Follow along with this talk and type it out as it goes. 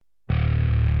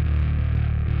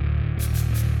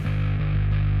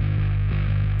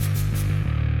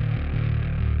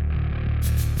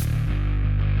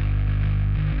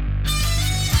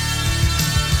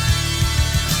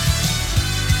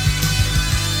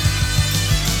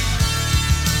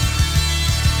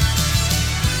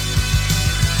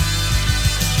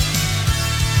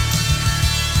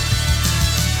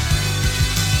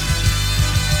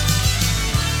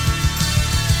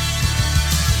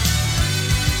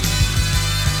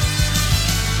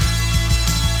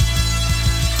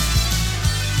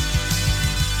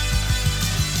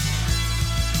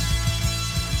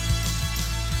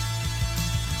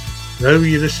Hello,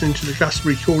 you're listening to the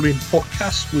Glastonbury Calling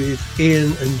podcast with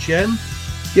Ian and Jen.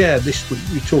 Yeah, this week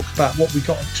we talk about what we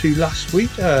got up to last week.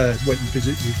 Went and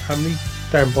visited your family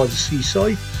down by the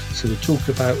seaside. So we'll talk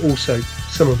about also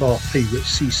some of our favourite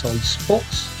seaside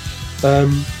spots.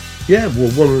 One of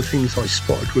the things I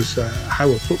spotted was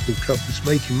how a football club was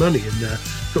making money, and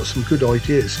got some good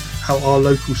ideas how our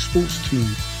local sports team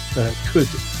could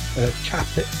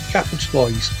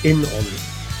capitalise in on it.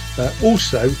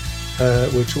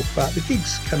 We'll talk about the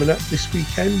gigs coming up this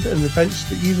weekend and events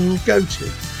that you can go to.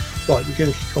 Right, we're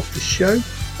going to kick off the show.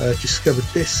 Discovered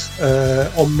this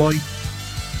on my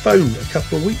phone a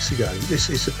couple of weeks ago. This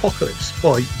is Apocalypse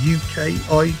by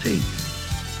UKID.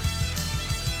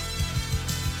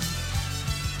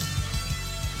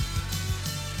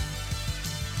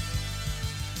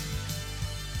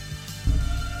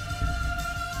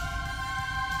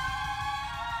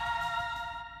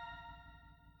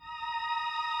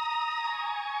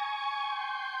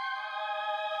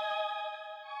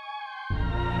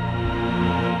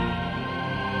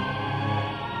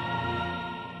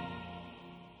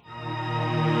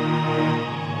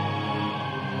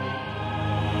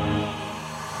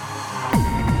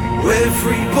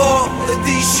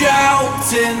 Everybody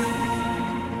shouting,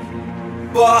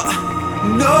 but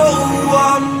no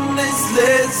one is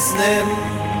listening.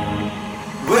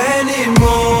 When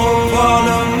more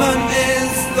Parliament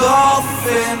is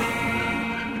laughing.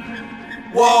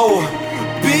 Whoa,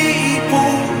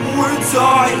 people were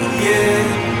dying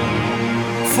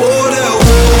for the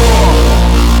war.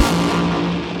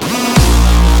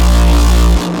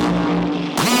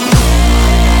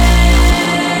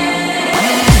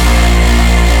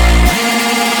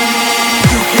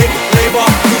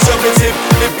 Conservative,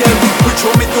 live them, put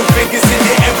your middle fingers in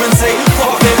the air and say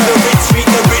fuck them, the rich meet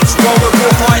the rich, while the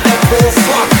poor fight them poor,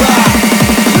 fuck that.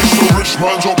 It's the rich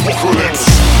man's apocalypse.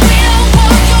 We don't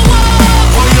want your war.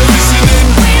 Are you listening?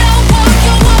 We don't want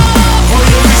your war. Are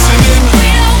you listening? We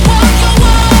don't want your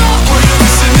war. Are you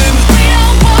listening? We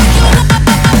don't want your war.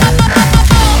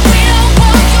 We don't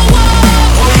want your war.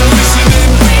 Are you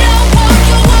listening? We don't want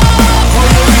your war. Are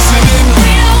you listening?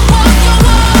 We don't want your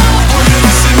war. Are you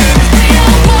listening?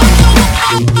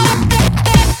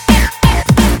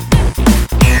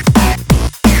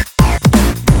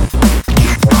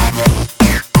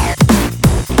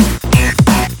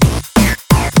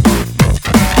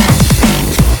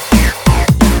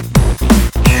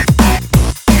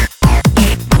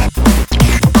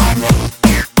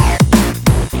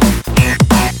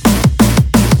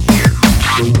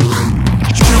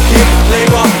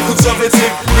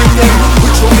 Conservative, with them,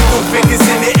 put your middle fingers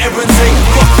in the air and say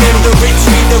fuck them, the rich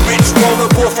meet the rich, while the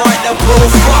poor fight the poor,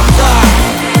 fuck that.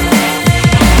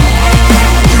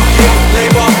 UKIP,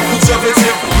 Labour,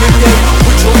 Conservative, with them,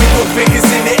 put your middle fingers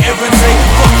in the air and say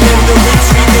fuck them, the rich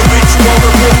meet the rich, while the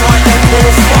poor fight the poor,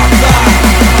 fuck that.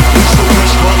 It's the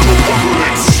rich man's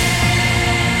apocalypse.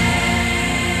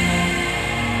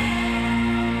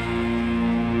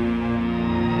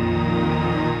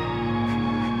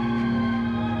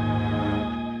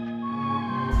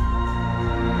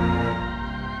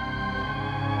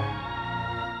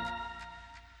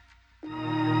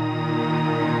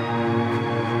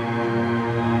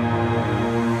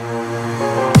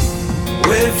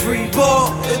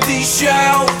 Everybody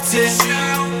shouting,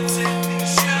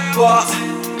 but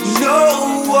no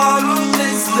one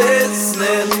is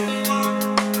listening.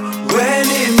 When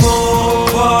more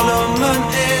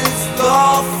Parliament is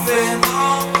laughing.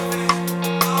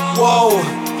 Whoa,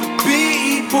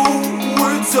 people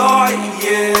were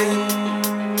dying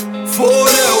for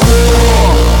the war.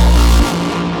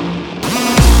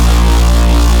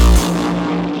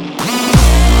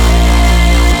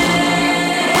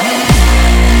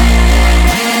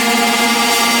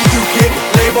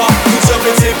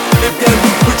 Conservative, live them,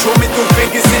 put your middle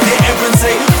fingers in the air and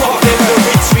say fuck them, the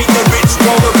rich meet the rich,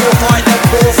 while the poor fight the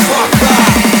poor, fuck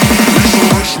that. It's the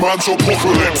rich man's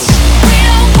apocalypse. We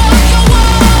don't want your war.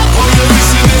 Are you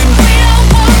listening? We don't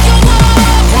want your war.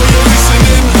 Are you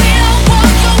listening? We don't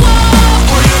want your war.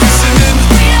 Are you listening?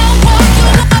 We don't want your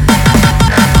war.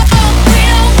 We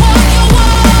don't want your war.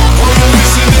 Are you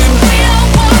listening? We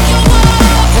don't want your war.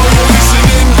 Are you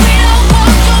listening? We don't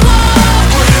want your war.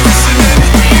 Are you listening?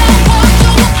 We don't want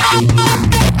your war.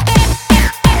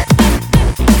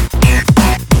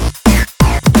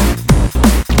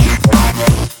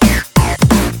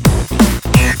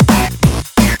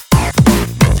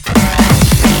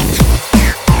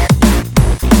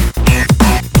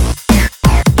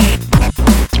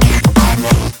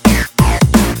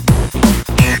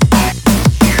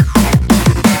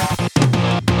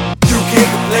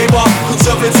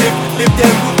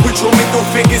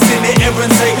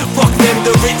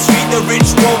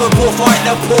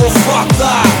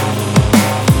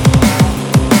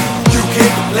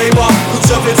 UKIP, Labour,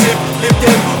 Conservative, Lib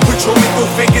Dem, put your middle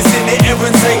fingers in the air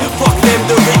and say fuck them,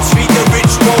 the rich feed the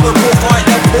rich, while the poor fight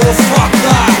the poor, fuck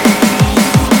that.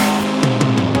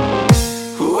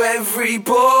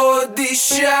 Everybody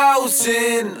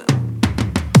shouting,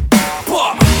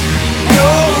 but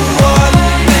no one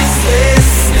is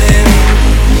listening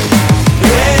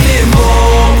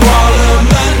anymore.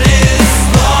 Parliament is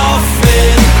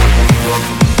laughing.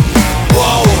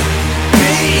 Whoa,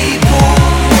 people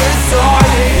were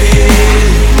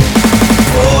dying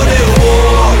for the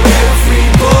war.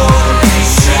 Everybody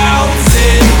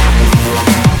shouting,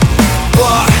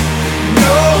 but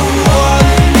no one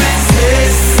is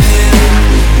listening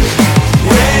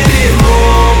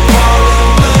anymore.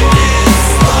 Parliament is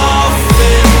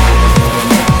laughing.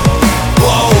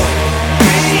 Whoa,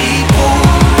 people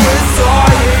were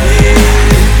dying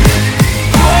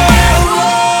for the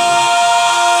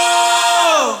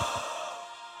war.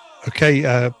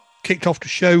 Okay, kicked off the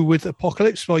show with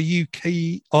Apocalypse by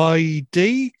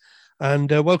UKID.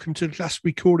 And welcome to the Last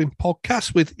Recording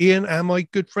Podcast with Ian and my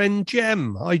good friend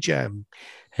Jem. Hi, Jem.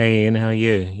 Hey, Ian, how are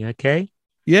you? You okay?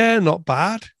 Yeah, not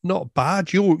bad. Not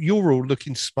bad. You're all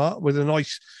looking smart with a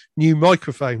nice new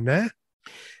microphone there.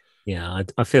 Yeah,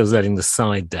 I feel letting the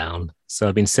side down. So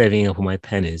I've been saving up all my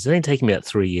pennies. It's only taken me about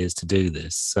 3 years to do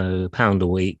this. So £1 a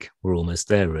week, we're almost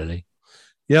there, really.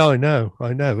 Yeah, I know.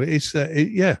 It's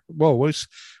yeah. Well, we'll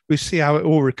see how it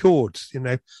all records. You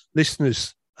know,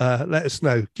 listeners, let us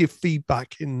know. Give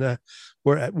feedback in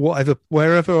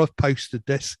wherever I've posted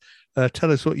this.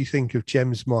 Tell us what you think of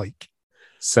Jem's mic.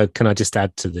 So can I just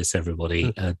add to this,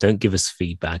 everybody? Don't give us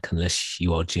feedback unless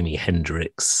you are Jimi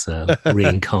Hendrix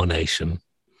reincarnation.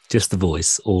 Just the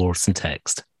voice or some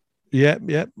text. Yeah.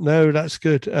 No, that's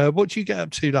good. What did you get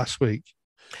up to last week?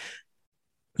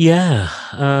 Yeah,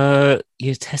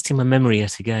 you're testing my memory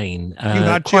yet again. You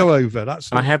had Joe over.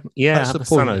 That's I had the the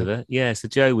son point. over. Yeah, so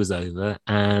Joe was over,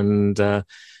 and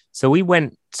so we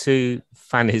went to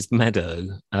Fanny's Meadow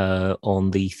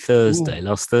on the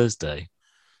last Thursday.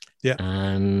 Yeah,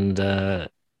 and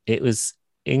it was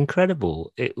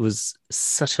incredible. It was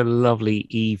such a lovely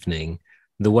evening.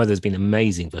 The weather's been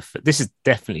amazing. This is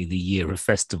definitely the year of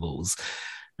festivals,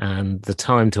 and the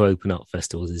time to open up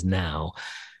festivals is now.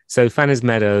 So Fanny's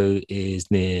Meadow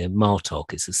is near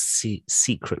Martock. It's a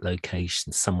secret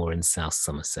location somewhere in South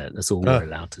Somerset. That's all we're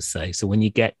allowed to say. So when you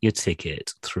get your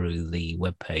ticket through the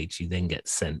webpage, you then get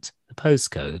sent the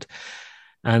postcode.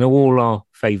 And all our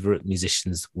favourite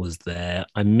musicians was there.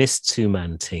 I missed Two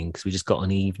Man Ting because we just got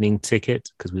an evening ticket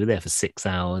because we were there for 6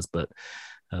 hours. But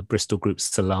Bristol group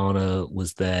Solana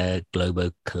was there,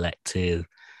 Globo Collective,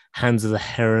 Hands of the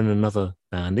Heron, another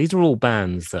band. These are all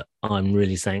bands that I'm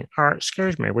really saying,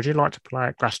 excuse me, would you like to play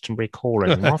at Glastonbury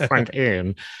Calling? My friend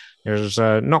Ian is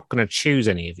not going to choose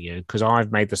any of you because I've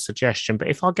made the suggestion, but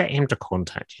if I get him to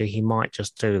contact you, he might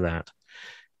just do that.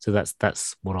 So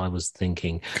that's what I was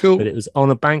thinking. cool. But it was on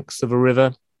the banks of a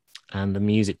river and the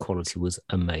music quality was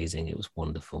amazing. It was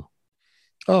wonderful.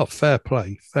 Oh, fair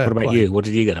play. What about you? What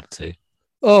did you get up to?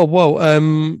 Oh, well,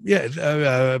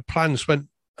 plans went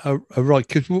right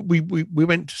because we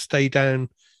went to stay down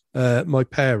my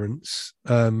parents.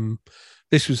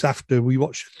 This was after we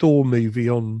watched a Thor movie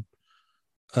on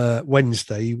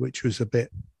Wednesday, which was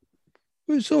it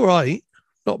was all right,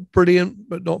 not brilliant,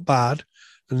 but not bad.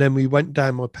 And then we went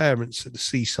down my parents at the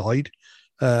seaside,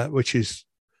 which is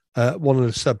one of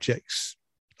the subjects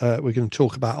we're going to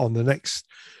talk about on the next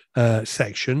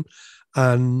section.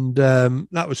 And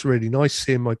that was really nice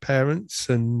seeing my parents,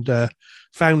 and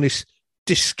found this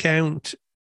discount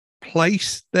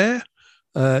place there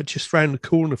just round the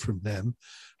corner from them.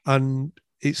 And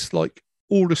it's like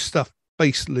all the stuff,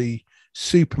 basically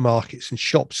supermarkets and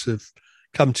shops have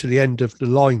come to the end of the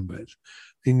line with.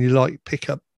 And you like pick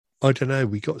up, I don't know,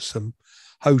 we got some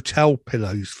hotel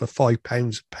pillows for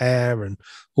 £5 a pair and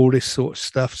all this sort of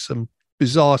stuff, some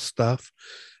bizarre stuff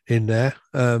in there.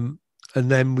 And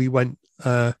then we went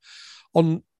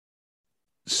on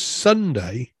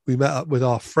Sunday, we met up with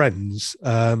our friends,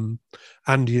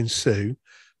 Andy and Sue,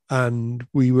 and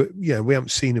we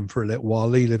haven't seen them for a little while.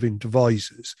 They live in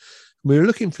Devizes. We were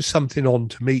looking for something on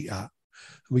to meet at, and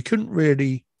we couldn't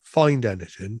really find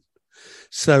anything.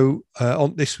 So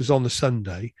this was on the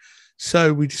Sunday.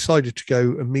 So we decided to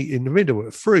go and meet in the middle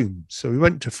at Frome. So we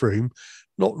went to Frome,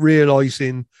 not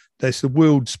realising there's the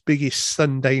world's biggest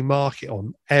Sunday market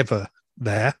on ever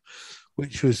there,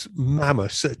 which was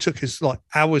mammoth. So it took us like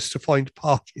hours to find a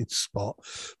parking spot.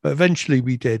 But eventually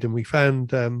we did, and we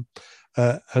found a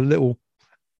little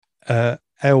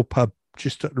ale pub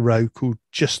just up the road called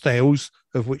Just Ales,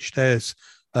 of which there's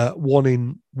one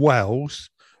in Wells.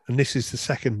 and this is the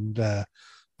second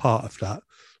part of that.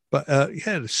 But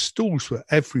yeah, the stalls were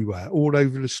everywhere, all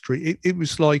over the street. It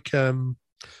was like the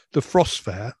Frost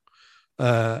Fair,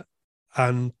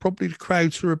 and probably the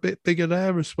crowds were a bit bigger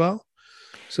there as well.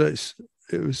 So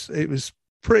it was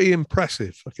pretty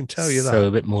impressive, I can tell you that. So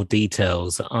a bit more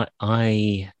details.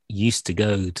 I used to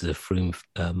go to the Froome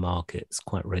markets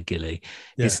quite regularly.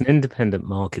 Yeah. It's an independent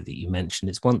market that you mentioned.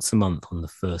 It's once a month on the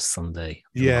first Sunday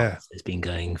of the Yeah. month. It's been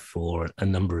going for a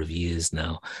number of years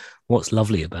now. What's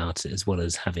lovely about it, as well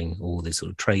as having all these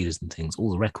sort of traders and things,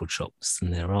 all the record shops,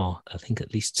 and there are, I think,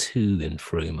 at least 2 in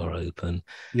Froome are open.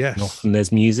 Yes. And often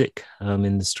there's music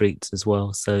in the streets as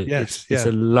well. So Yes, it's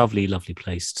a lovely, lovely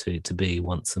place to be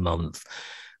once a month.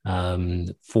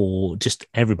 For just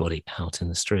everybody out in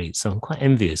the street. So I'm quite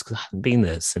envious because I haven't been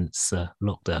there since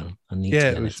lockdown. I need to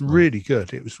Yeah, go it was next month. really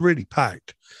good. It was really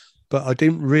packed, but I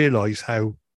didn't realise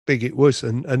how big it was.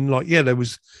 And like, yeah,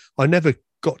 I never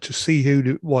got to see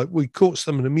we caught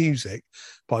some of the music,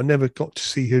 but I never got to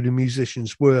see who the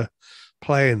musicians were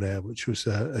playing there, which was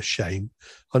a shame.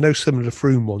 I know some of the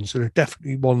Froome ones, there are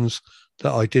definitely ones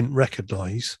that I didn't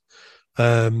recognise.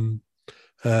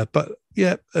 But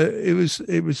yeah,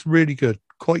 it was really good,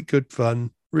 quite good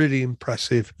fun, really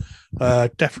impressive.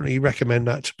 Definitely recommend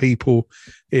that to people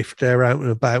if they're out and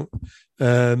about.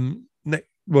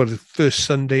 The first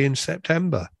Sunday in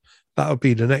September, that'll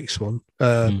be the next one.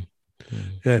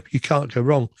 Yeah, you can't go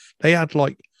wrong. They had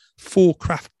like 4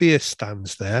 craft beer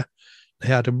stands there. They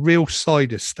had a real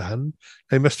cider stand.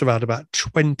 They must have had about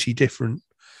 20 different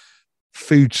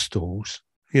food stalls.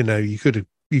 You know, you could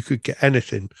get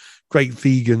anything. Great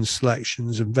vegan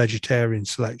selections and vegetarian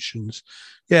selections.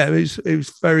 Yeah, it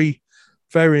was very,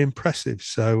 very impressive.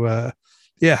 So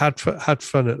yeah, had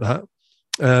fun at that.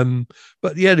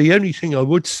 But yeah, the only thing I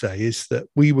would say is that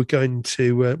we were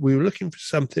looking for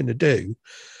something to do,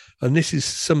 and this is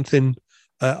something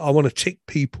I want to tick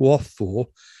people off for,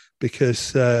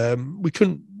 because we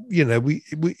couldn't, you know, we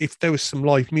if there was some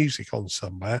live music on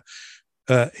somewhere,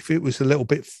 if it was a little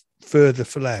bit further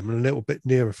for them and a little bit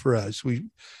nearer for us,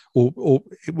 or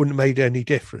it wouldn't have made any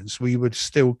difference, we would have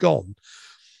still gone.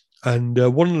 And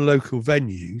one of the local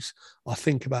venues, I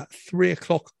think about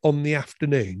 3:00 on the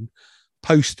afternoon,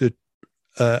 posted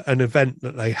an event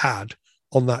that they had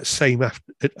on that same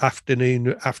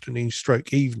afternoon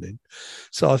stroke evening.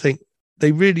 So I think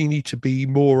they really need to be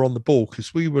more on the ball,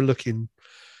 because we were looking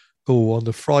on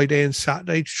the Friday and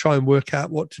Saturday to try and work out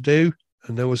what to do,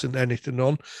 and there wasn't anything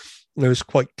on. There was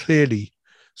quite clearly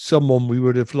someone we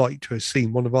would have liked to have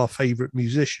seen, one of our favourite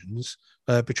musicians,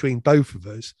 between both of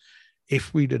us,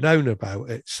 if we'd have known about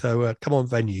it. So come on,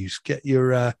 venues, get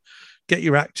your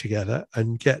act together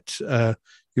and get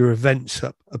your events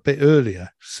up a bit earlier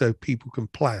so people can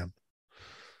plan.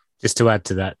 Just to add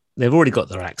to that, they've already got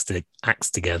their acts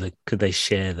together. Could they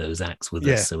share those acts with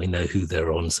us so we know who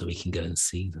they're on, so we can go and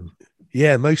see them?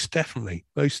 Yeah, most definitely.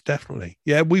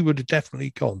 Yeah, we would have definitely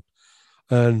gone.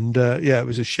 And yeah, it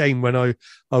was a shame when I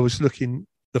was looking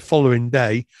the following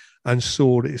day and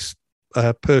saw this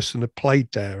person had played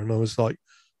there, and I was like,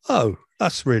 oh,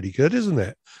 that's really good, isn't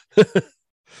it?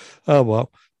 Oh,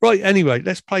 well. Right, anyway,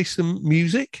 let's play some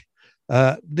music.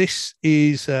 This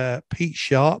is Pete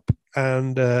Sharp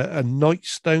and a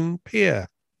Nightstone Pier.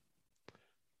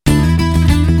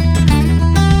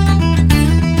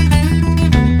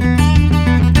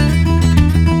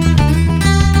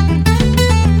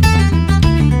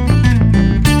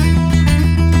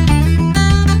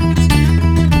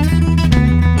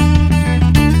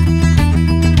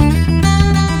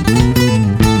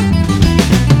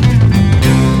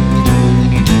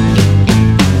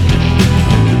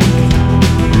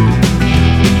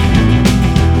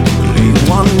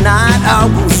 I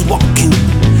was walking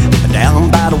down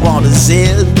by the water's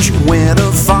edge when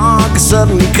a fog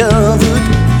suddenly covered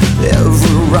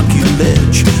every rocky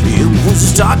ledge. It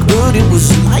was dark, but it was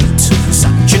light,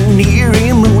 such an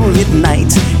eerie moonlit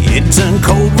night. It turned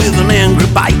cold with an angry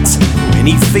bite when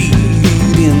he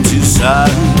faded into sight.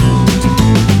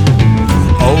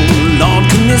 Oh Lord,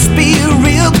 can this be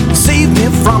real? Save me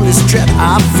from this dread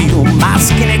I feel. My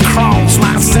skinny crawls,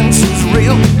 my senses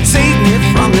real. Save me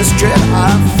from this dread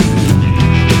I feel.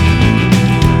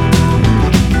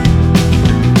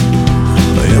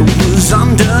 It was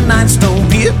under Nightstone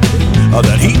Pier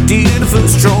that he did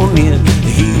first draw near.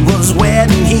 He was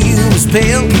wet and he was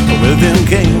pale, with him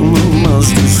came a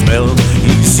musty smell.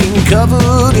 He seemed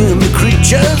covered in the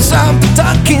creatures of the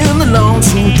dark in the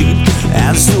lonesome deep.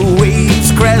 As the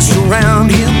waves crashed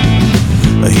around him,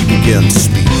 he began to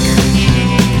speak.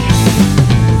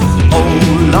 Oh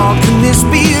Lord, can this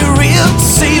be real?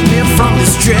 Save me from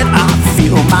this dread I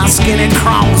feel. My skinny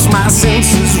crawls, my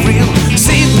senses real.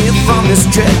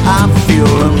 dread I feel.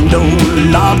 And oh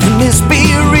Lord, can this be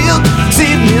real?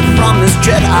 Save me from this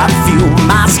dread I feel.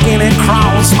 My skin it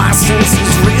crawls, my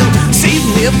senses real. Save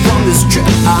me from this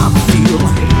dread I feel.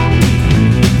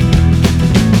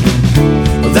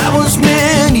 That was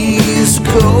many years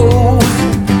ago.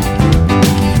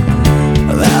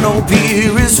 That old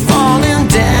pier is falling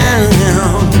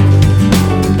down.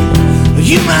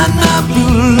 You might not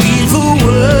believe a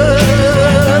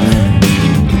word,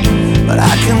 but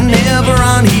I can never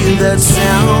unhear that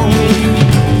sound.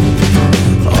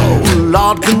 Oh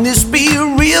Lord, can this be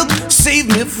real? Save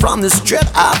me from this dread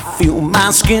I feel.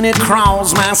 My skin it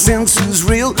crawls, my senses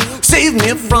real. Save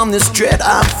me from this dread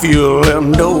I feel.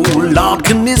 And oh Lord,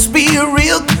 can this be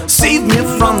real? Save me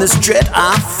from this dread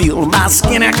I feel. My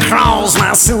skin it crawls,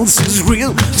 my senses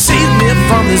real. Save me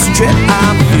from this dread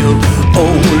I feel.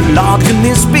 Oh Lord, can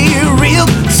this be real?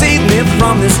 Save me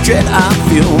from this dread I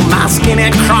feel. My skin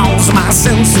it crawls, my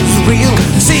senses real.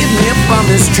 Save me from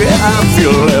this dread I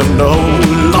feel. And oh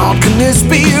Lord, can this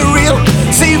be real?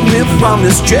 Save me from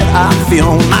this dread I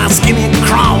feel. My skin it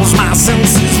crawls, my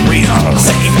senses real.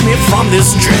 Save me from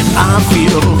this dread I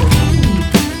feel.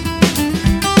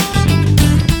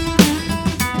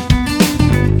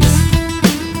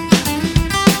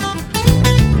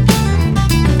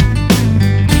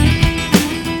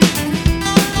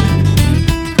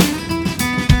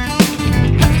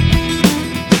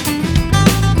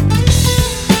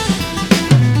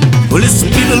 Well, it's a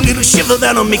little shiver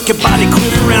that'll make your body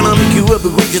quiver around. I'll make you up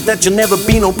with wages that you'll never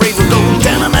be no braver. Going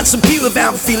down and that's a pure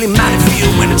without feeling mighty feel.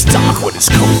 When it's dark, when it's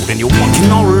cold, and you're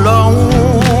walking all alone.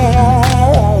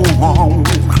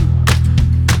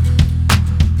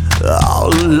 Oh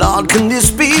Lord, can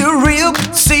this be real?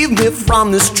 Save me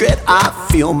from this dread I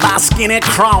feel. My skin it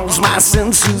crawls, my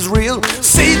senses real.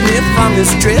 Save me from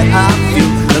this dread I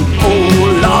feel. And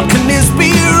oh Lord, can this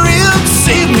be real?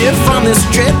 Save me from this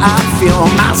dread I feel.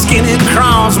 My skin it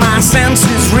crawls, my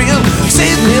senses real.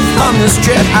 Save me from this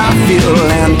dread I feel.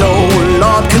 And oh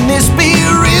Lord, can this be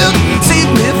real? Save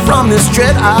me from this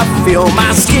dread I feel.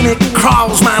 My skin it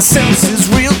crawls, my senses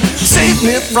real. Save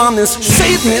me from this,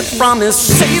 save me from this,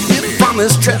 save me from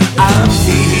this dread I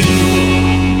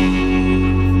feel.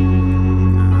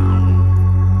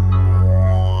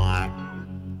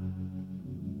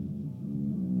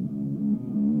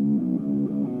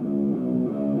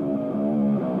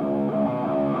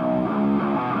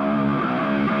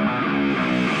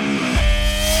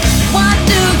 What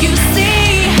do you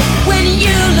see when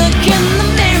you look in the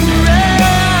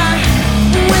mirror?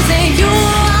 Was it you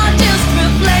or just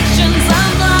reflections of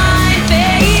blind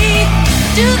faith?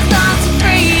 Do thoughts of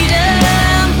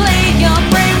freedom play your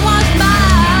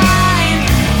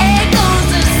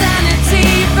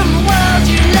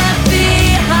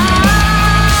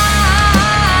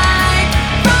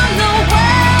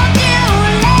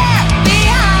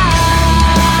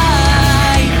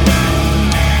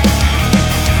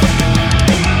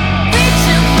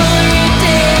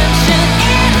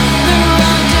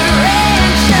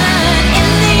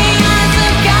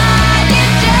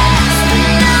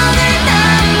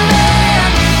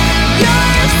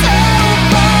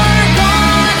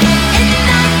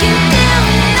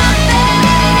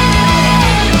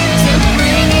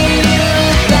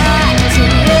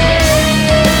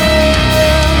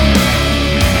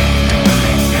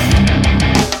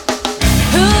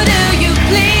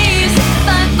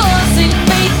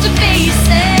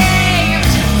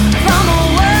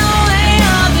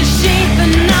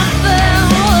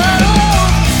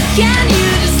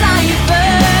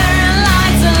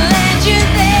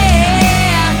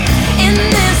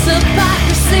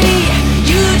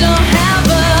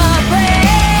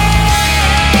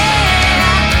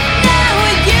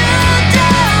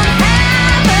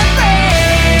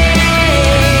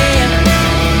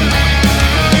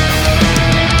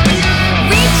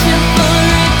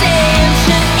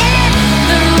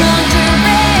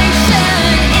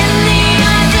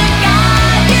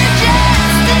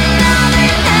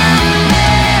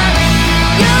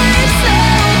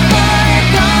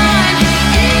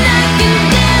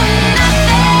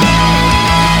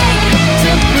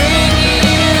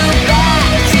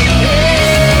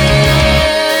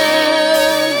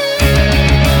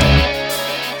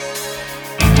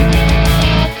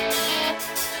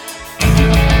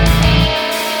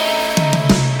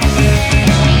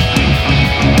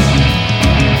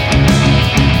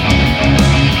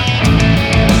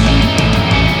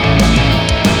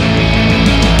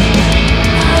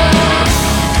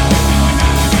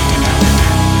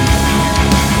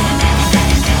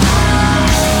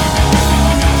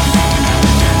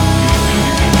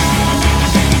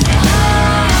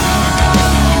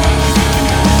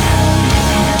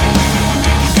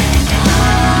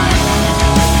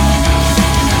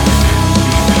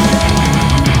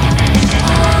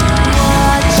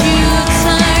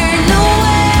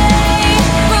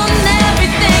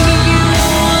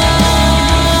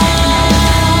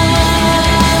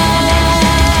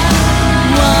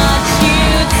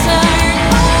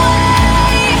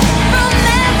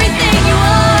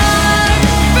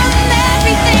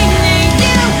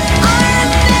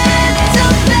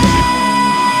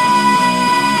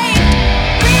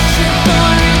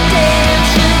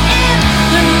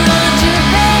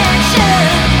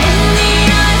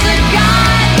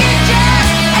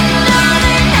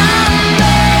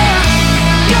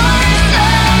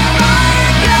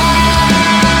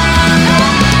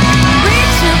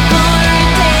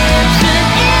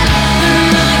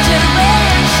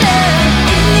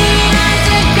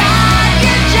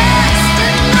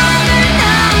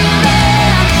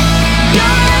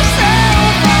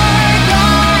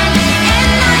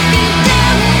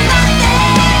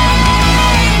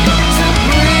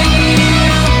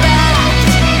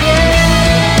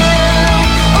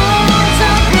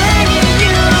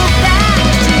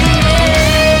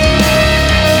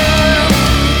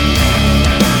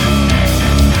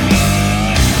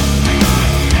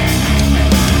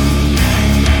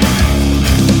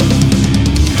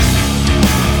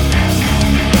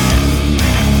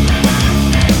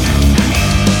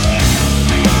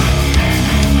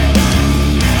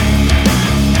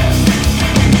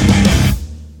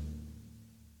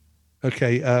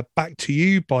Okay, Back to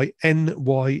You by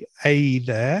NYA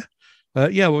there.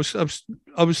 Yeah,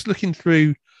 I was looking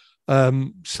through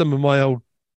some of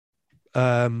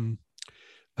um,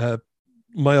 uh,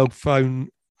 my old phone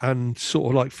and sort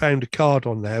of like found a card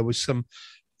on there with some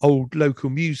old local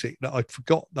music that I'd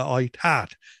forgot that I'd had,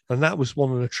 and that was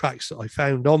one of the tracks that I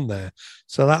found on there.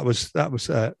 So that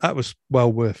was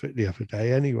well worth it the other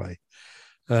day anyway.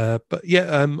 But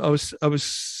yeah, I was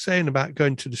saying about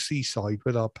going to the seaside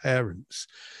with our parents,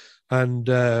 and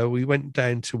we went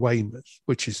down to Weymouth,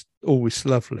 which is always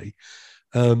lovely.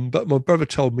 But my brother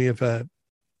told me of a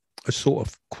sort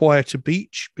of quieter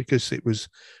beach because it was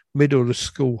middle of the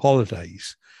school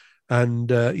holidays, and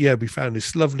yeah, we found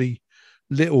this lovely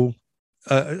little.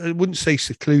 I wouldn't say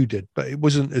secluded, but it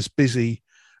wasn't as busy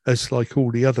as like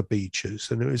all the other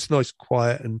beaches, and it was nice,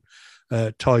 quiet, and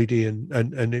tidy,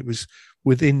 and it was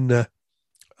within the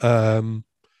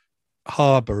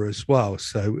harbour as well.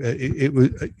 So it was,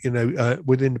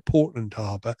 within the Portland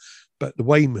harbour, but the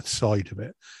Weymouth side of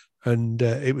it. And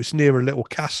it was near a little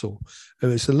castle.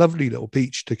 And it's a lovely little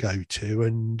beach to go to.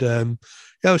 And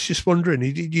yeah, I was just wondering,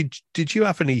 did you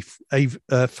have any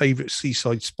favourite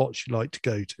seaside spots you like to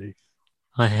go to?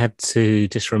 I had to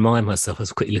just remind myself, I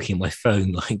was quickly looking at my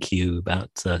phone like you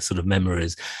about sort of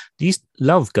memories. Do you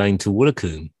love going to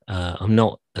Woolacombe? I'm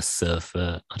not a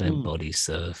surfer. I don't body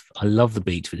surf. I love the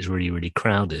beach, but it's really, really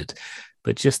crowded.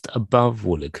 But just above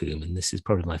Woolacombe, and this is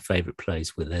probably my favourite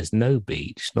place where there's no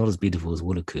beach, not as beautiful as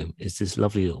Woolacombe, is this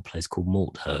lovely little place called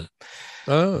Malthoe.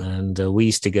 Oh, And I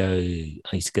used to go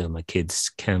with my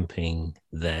kids camping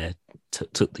there,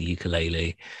 took the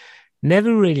ukulele.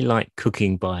 Never really liked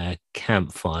cooking by a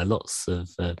campfire. Lots of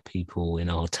people in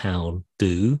our town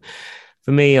do.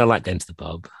 For me, I like going to the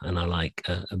pub and I like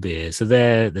a beer. So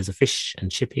there's a fish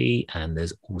and chippy, and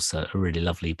there's also a really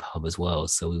lovely pub as well.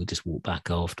 So we would just walk back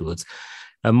afterwards.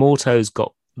 And Morto's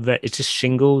got it's just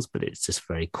shingles, but it's just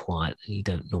very quiet. You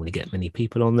don't normally get many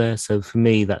people on there. So for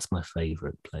me, that's my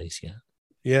favourite place.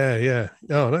 Yeah. yeah.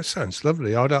 Oh, that sounds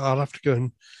lovely. I'll have to go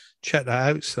and check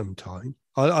that out sometime.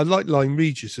 I like Lyme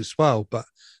Regis as well, but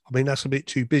I mean that's a bit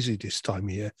too busy this time of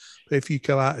year. But if you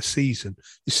go out of season,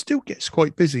 it still gets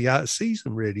quite busy out of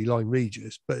season, really, Lyme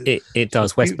Regis. But It it's a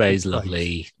does. West Bay beautiful is place.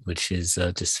 lovely, which is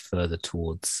just further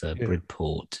towards Yeah.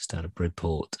 Bridport, just out of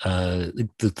Bridport.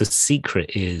 The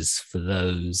secret is for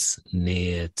those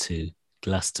near to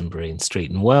Glastonbury and Street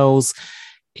and Wells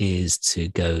is to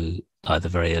go either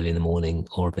very early in the morning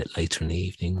or a bit later in the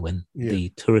evening when Yeah. the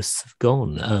tourists have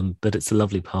gone. But it's a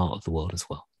lovely part of the world as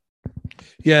well.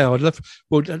 Yeah, I'd love.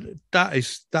 Well, that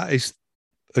is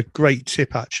a great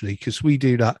tip actually, because we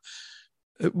do that.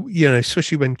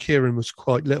 Especially when Kieran was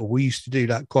quite little, we used to do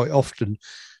that quite often.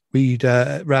 We'd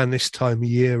around this time of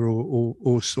year,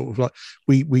 or sort of like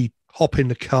we hop in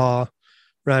the car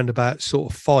round about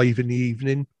sort of 5 in the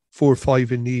evening, 4 or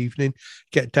 5 in the evening,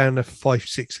 get down at 5,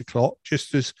 6 o'clock,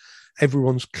 just as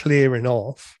everyone's clearing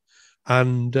off,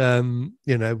 and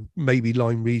maybe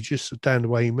Lyme Regis or down to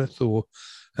Weymouth or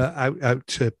out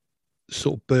to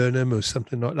sort of Burnham or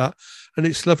something like that. And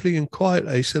it's lovely and quiet.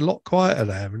 It's a lot quieter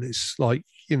there, and it's like,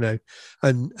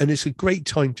 and it's a great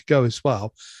time to go as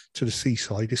well to the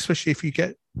seaside, especially if you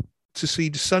get to see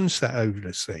the sunset over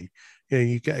the sea.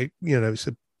 It's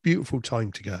a beautiful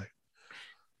time to go.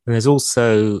 And there's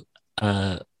also,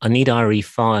 I need RE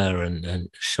and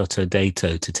Chateau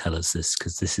Dato to tell us this,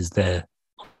 because this is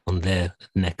on their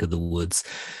neck of the woods.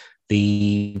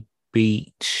 The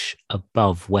beach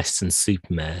above Western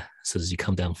Supermare. So as you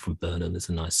come down from Burnham, there's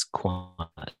a nice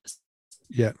quiet.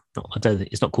 Yeah. I don't think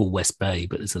it's not called West Bay,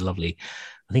 but it's a lovely.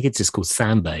 I think it's just called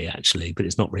Sand Bay actually, but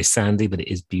it's not very sandy, but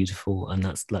it is beautiful, and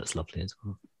that's lovely as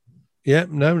well. Yeah,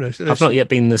 no. I've not yet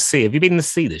been in the sea. Have you been in the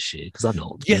sea this year? Because I've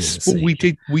not. Yes, well, we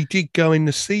did go in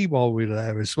the sea while we were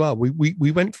there as well.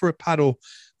 We went for a paddle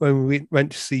when we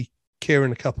went to see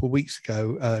Kieran a couple of weeks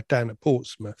ago down at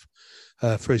Portsmouth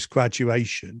for his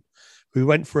graduation. We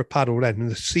went for a paddle then,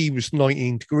 and the sea was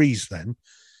 19 degrees then.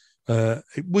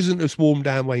 It wasn't as warm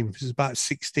down Weymouth, it was about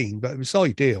 16, but it was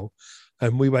ideal.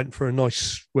 And we went for a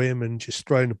nice swim and just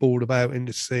throwing the ball about in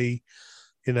the sea.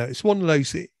 It's one of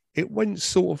those, it went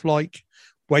sort of like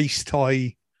waist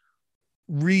high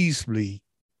reasonably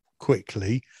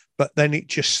quickly, but then it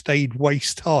just stayed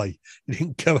waist high. It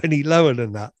didn't go any lower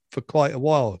than that for quite a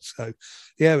while. So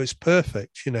yeah, it was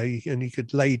perfect, and you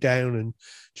could lay down and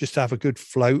just have a good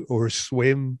float or a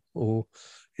swim, or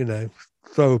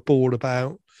throw a ball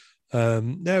about.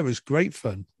 It was great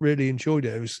fun. Really enjoyed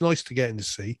it. It was nice to get in the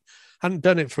sea. Hadn't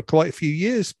done it for quite a few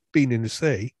years, being in the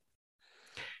sea.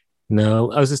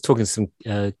 No, I was just talking to some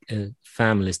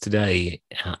families today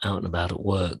out and about at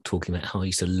work, talking about how I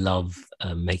used to love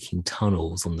making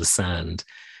tunnels on the sand,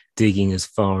 digging as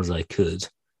far as I could.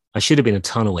 I should have been a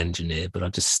tunnel engineer, but I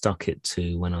just stuck it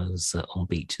to when I was on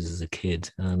beaches as a kid.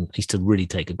 I used to really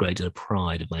take a great deal of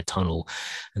pride of my tunnel,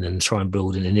 and then try and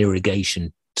build an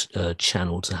irrigation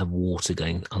channel to have water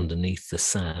going underneath the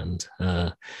sand.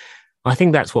 I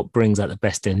think that's what brings out the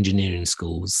best engineering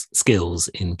skills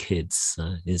in kids,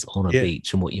 is on a Yeah.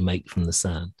 beach and what you make from the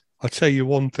sand. I'll tell you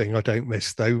one thing I don't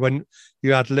miss though, when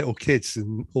you had little kids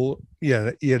and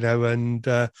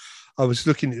I was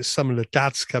looking at some of the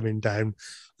dads coming down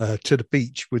to the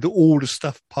beach with all the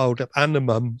stuff piled up and the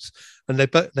mums, and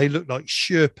they look like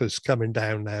Sherpas coming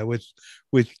down there with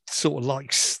sort of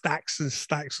like stacks and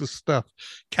stacks of stuff,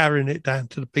 carrying it down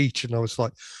to the beach. And I was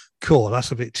like, cool,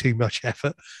 that's a bit too much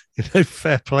effort,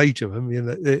 fair play to them,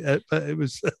 but it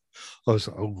was, I was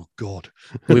like, oh God.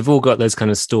 We've all got those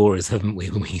kind of stories, haven't we,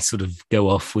 when we sort of go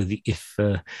off with, if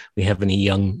we have any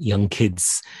young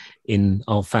kids in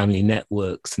our family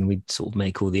networks, and we sort of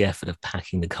make all the effort of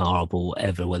packing the car up or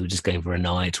whatever, whether we're just going for a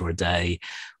night or a day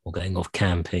or going off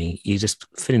camping, you're just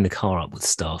filling the car up with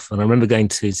stuff. And I remember going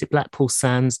to, is it Blackpool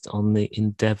Sands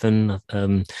in Devon?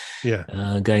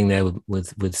 Going there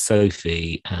with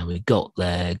Sophie, and we got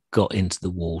there, got into the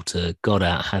water, got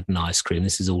out, had an ice cream.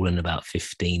 This is all in about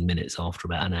 15 minutes after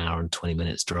about an hour and 20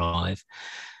 minutes drive.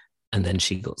 And then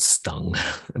she got stung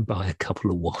by a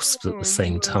couple of wasps at the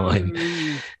same time.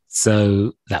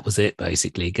 So that was it,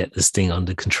 basically. Get the sting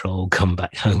under control, come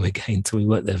back home again. So we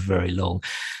weren't there very long.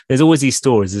 There's always these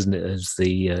stories, isn't it, as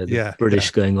the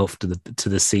British going off to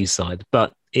the seaside.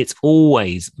 But it's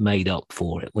always made up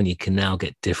for it when you can now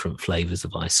get different flavours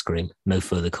of ice cream. No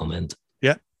further comment.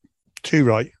 Yeah, too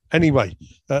right. Anyway,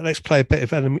 let's play a bit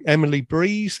of Emily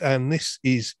Breeze, and this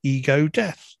is Ego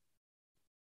Death.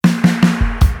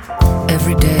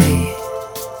 Every day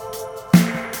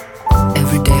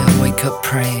I wake up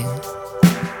praying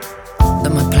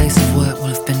that my place of work will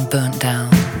have been burnt down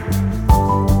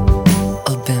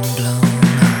or been blown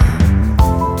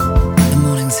up. The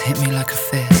mornings hit me like a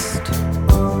fist.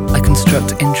 I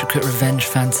construct intricate revenge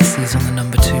fantasies on the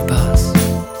number 2 bus.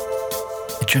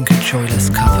 I drink a joyless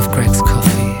cup of Greg's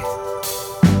coffee.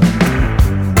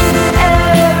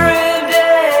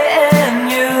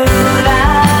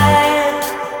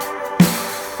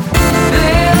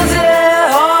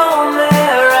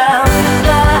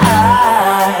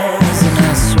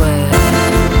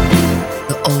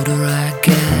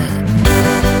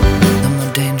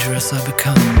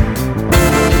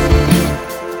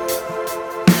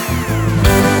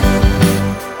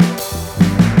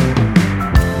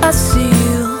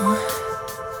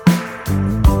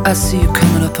 I see you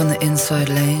coming up on the inside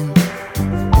lane.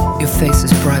 Your face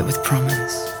is bright with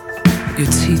promise. Your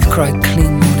teeth cry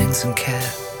clean mornings and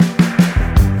care.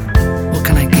 What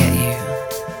can I get you?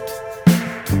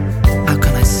 How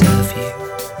can I serve you?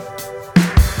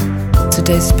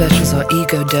 Today's specials are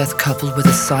ego death coupled with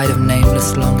a side of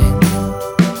nameless longing.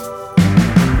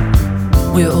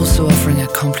 We are also offering a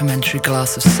complimentary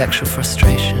glass of sexual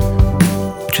frustration,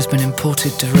 which has been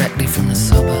imported directly from the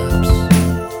suburbs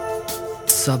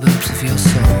of your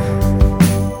soul.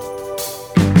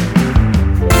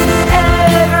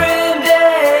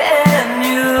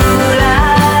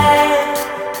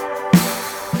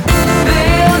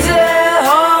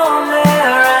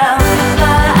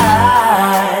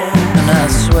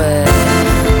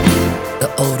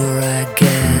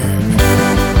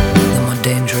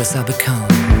 I become.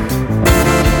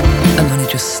 I've only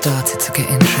just started to get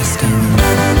interesting.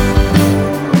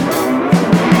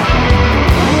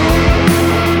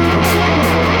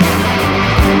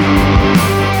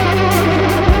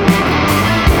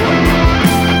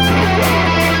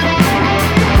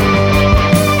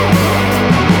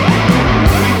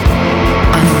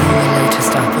 I own all the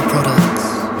latest Apple products.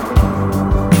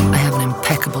 I have an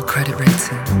impeccable credit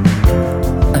rating.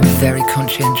 I'm very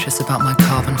conscientious about my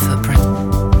carbon footprint.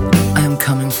 I am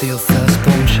coming for your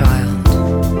firstborn child.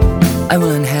 I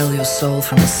will inhale your soul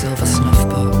from a silver snuff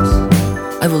box.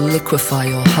 I will liquefy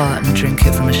your heart and drink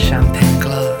it from a champagne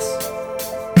glass.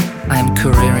 I am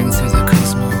careering through the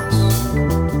cosmos.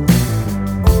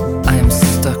 I am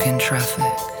stuck in traffic.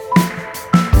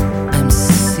 I am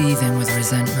seething with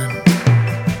resentment.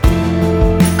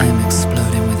 I am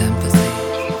exploding with empathy.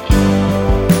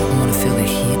 I want to feel the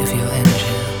heat of your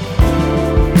engine.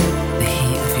 The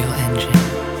heat of your engine.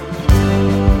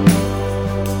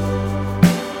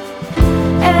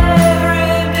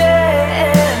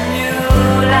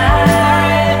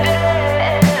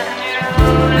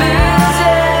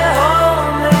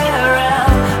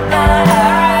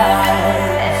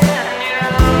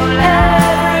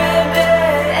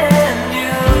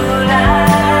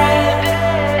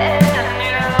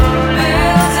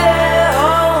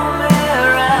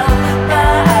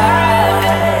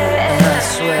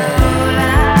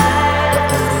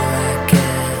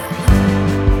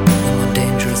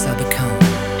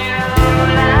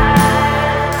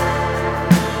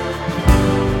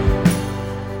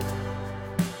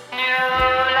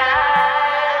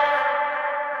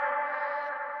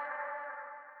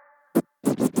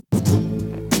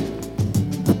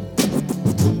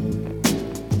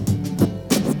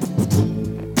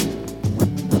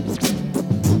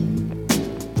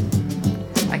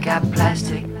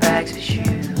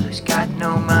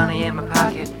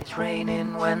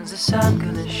 when's the sun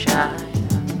gonna shine?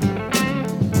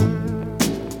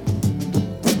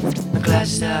 My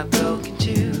glasses are broken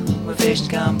too, my vision's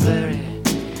gone blurry.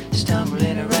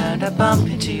 Stumbling around, I bump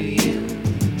into you.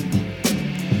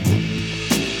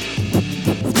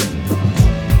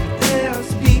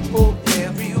 There's people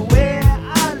everywhere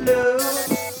I love.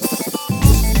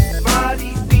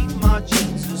 Muddy feet, my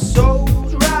jeans are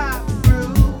sold right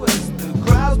through. As the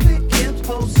crowd begins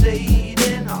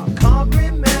pulsating, I can't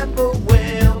remember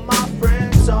where my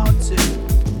friends are too.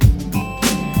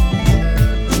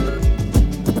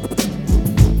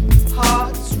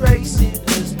 Heart's racing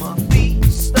as my feet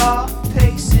start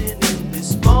pacing. In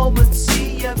this moment,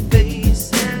 see your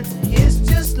face, and it's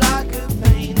just like a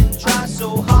pain. And try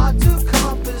so hard to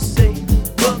compensate,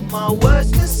 but my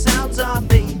words just sounds I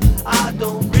make. I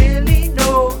don't really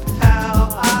know how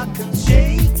I can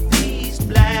shake these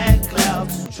black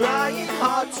clouds. Trying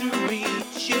hard to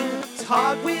reach you, it's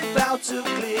hard without a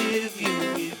clear view.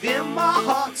 Within my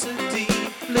heart's a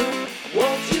deep blue.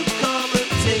 Won't you come and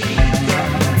take a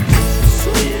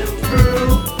swim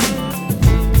through?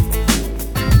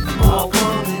 I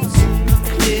want it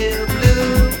clear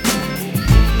blue.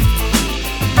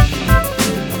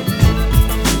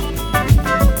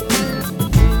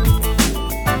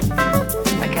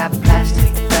 I got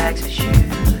plastic bags of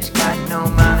shoes, got no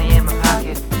money in my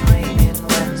pocket. It's raining,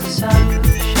 when's the sun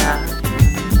gonna shine?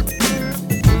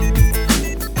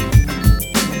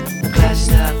 My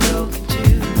glasses are broken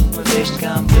too, my vision's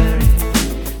gone blurry.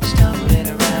 Stumbling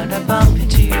around, I bump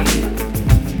into you.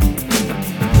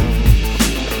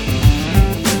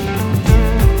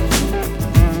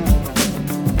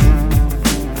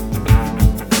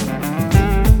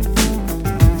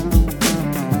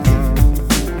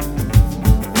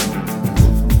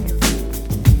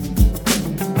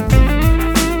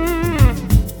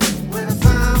 When I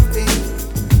found me,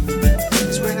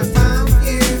 it's when I found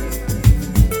you.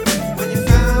 When you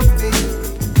found me,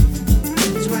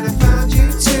 it's when I found you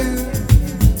too.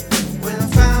 When I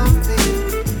found me,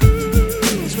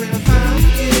 it's when I found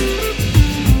you.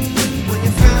 When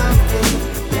you found me,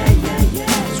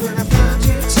 it's when I found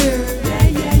you too.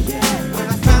 When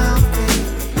I found me,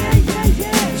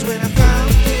 it's when I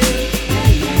found you.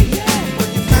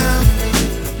 When you found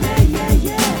me,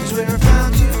 it's when I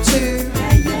found you too.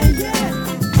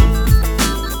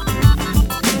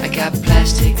 I got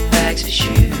plastic bags of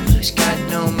shoes, got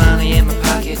no money in my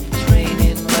pocket. It's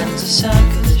raining, when's the sun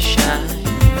gonna shine?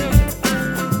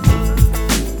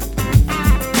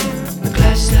 My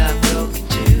glasses are broken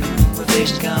too, my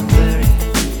vision's gone blurry.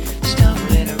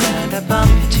 Stumbling around, I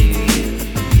bump into you.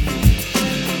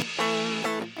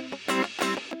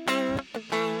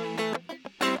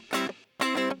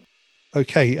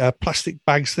 Okay, Plastic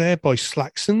Bags there by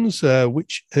Slacksons,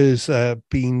 which has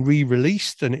been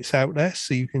re-released and it's out there,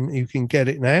 so you can get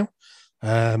it now.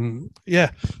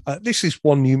 This is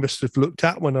one you must have looked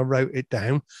at when I wrote it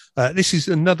down. This is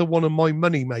another one of my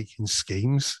money-making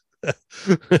schemes.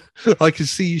 I can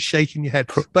see you shaking your head.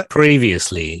 But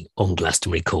Previously on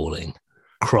Glastonbury Calling,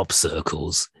 crop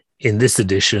circles. In this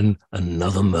edition,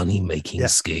 another money-making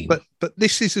scheme. but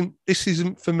this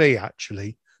isn't for me,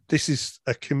 actually. This is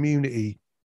a community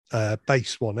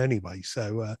based one anyway.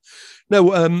 So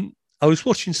I was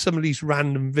watching some of these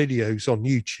random videos on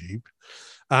YouTube,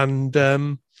 and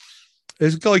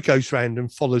there's a guy goes around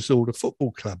and follows all the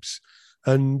football clubs,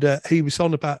 and he was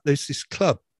on about there's this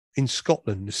club in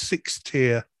Scotland, the 6th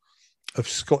tier of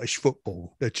Scottish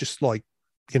football. They're just like,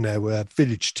 a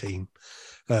village team,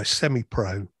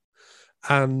 semi-pro,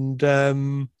 and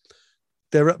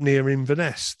they're up near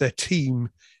Inverness. Their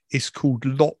team is called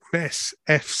Loch Ness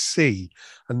FC,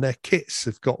 and their kits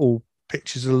have got all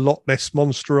pictures of the Loch Ness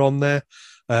monster on there.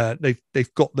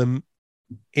 They've got them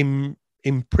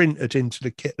imprinted into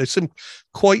the kit. There's some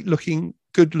quite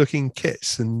good looking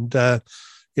kits, and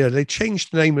they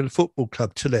changed the name of the football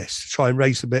club to this to try and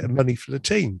raise a bit of money for the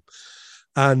team.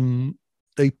 And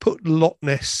they put the Loch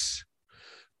Ness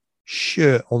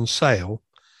shirt on sale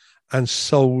and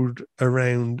sold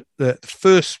around the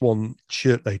first one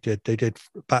shirt they did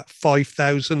about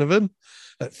 5,000 of them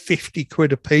at 50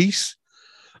 quid a piece.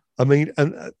 I mean,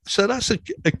 and so that's a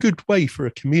good way for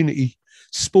a community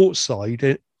sports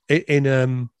side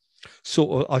in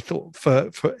sort of, I thought,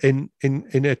 for in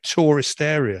a tourist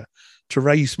area to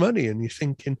raise money. And you're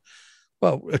thinking,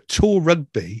 well, a tour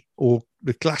rugby or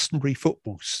the Glastonbury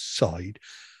football side,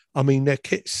 I mean, their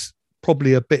kit's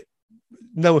probably a bit,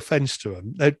 no offense to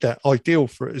them, they're ideal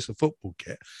for it as a football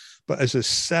kit, but as a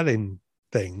selling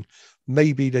thing,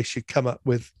 maybe they should come up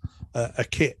with a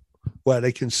kit where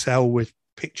they can sell with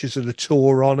pictures of the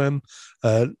tour on them,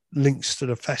 links to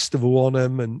the festival on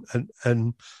them,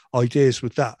 and ideas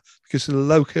with that because of the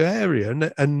local area.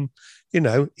 And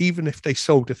even if they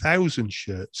sold 1,000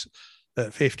 shirts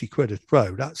at 50 quid a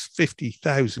throw, that's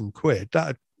 50,000 quid.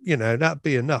 That'd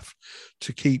be enough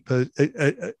to keep a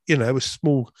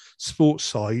small sports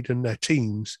side and their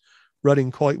teams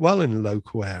running quite well in the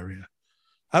local area.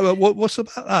 What's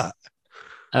about that?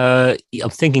 I'm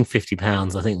thinking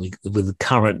 £50. I think with the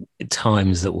current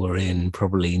times that we're in,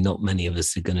 probably not many of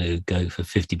us are going to go for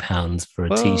 £50 for a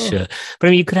T-shirt. But I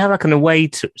mean, you could have like an away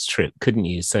trip, couldn't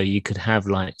you? So you could have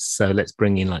let's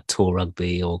bring in like Tour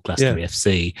Rugby or Glastonbury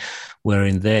FC,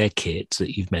 wearing their kit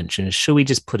that you've mentioned. Should we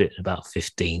just put it at about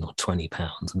 £15 or £20?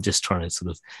 I'm just trying to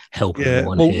sort of help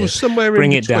everyone here. Somewhere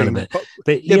bring in it between, down a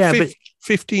bit. But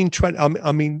 15, 20.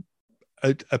 I mean,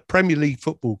 a Premier League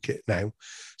football kit now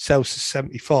sells for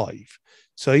 75.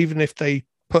 So even if they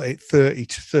put it 30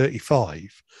 to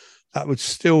 35, that would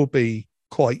still be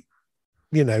quite,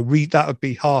 that would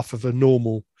be half of a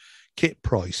normal kit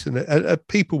price, and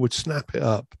people would snap it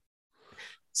up.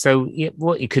 So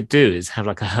what you could do is have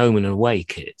like a home and away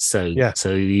kit. So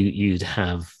you'd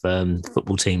have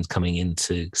football teams coming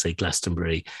into, say,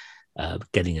 Glastonbury,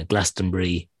 getting a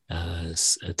Glastonbury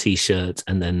a T-shirt,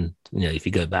 and then if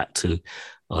you go back to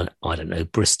I don't know,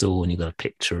 Bristol, and you've got a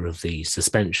picture of the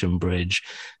suspension bridge,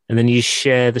 and then you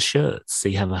share the shirts, so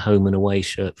you have a home and away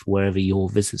shirt for wherever you're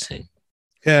visiting.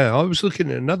 I was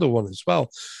looking at another one as well.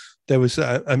 There was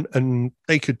and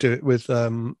they could do it with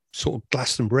sort of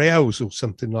Glastonbury ales or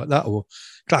something like that, or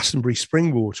Glastonbury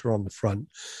spring water on the front,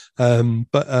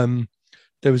 but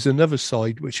there was another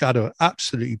side which had an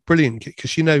absolutely brilliant kit,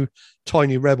 because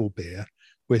Tiny Rebel beer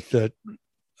with the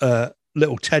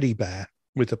little teddy bear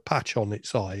with a patch on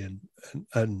its eye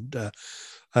and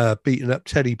beaten up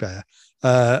teddy bear,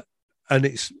 and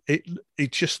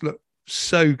it just looked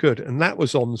so good, and that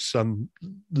was on some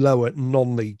lower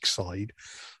non-league side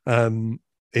in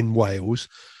Wales,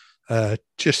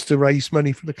 just to raise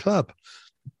money for the club.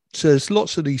 So there's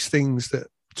lots of these things that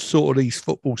sort of these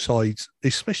football sides,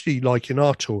 especially like in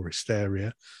our tourist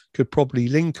area, could probably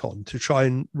link on to try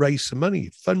and raise some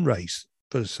money, fundraise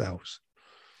for themselves.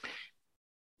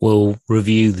 We'll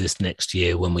review this next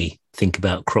year when we think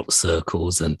about crop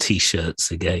circles and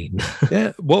T-shirts again.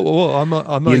 Yeah, well,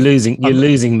 you're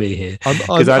losing me here.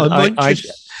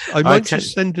 I might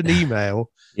just send an email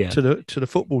to the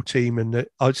football team, and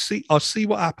I'll see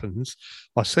what happens.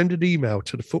 I'll send an email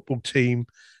to the football team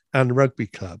and the rugby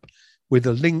club with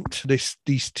a link to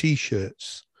these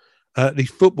T-shirts,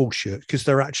 these football shirts, because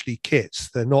they're actually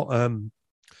kits. They're not,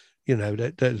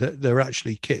 they're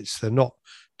actually kits. They're not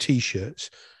T-shirts.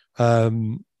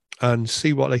 And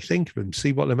see what they think of them,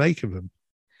 see what they make of them.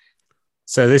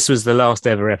 So this was the last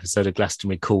ever episode of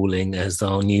Glastonbury Calling, as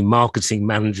our new marketing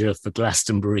manager for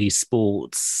Glastonbury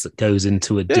Sports goes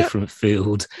into a different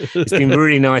field. It's been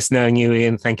really nice knowing you,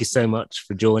 Ian. Thank you so much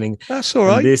for joining. That's all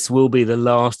right. And this will be the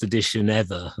last edition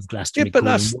ever of Glastonbury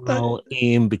Calling while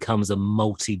Ian becomes a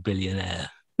multi-billionaire.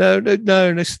 No,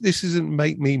 this isn't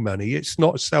make me money. It's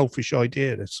not a selfish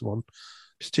idea, this one.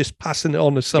 It's just passing it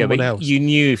on to someone else. You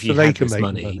knew if you had this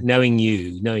money, knowing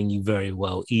you very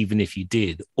well, even if you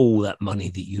did, all that money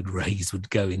that you'd raise would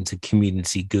go into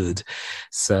community good.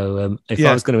 So if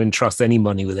I was going to entrust any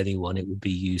money with anyone, it would be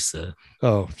you, sir.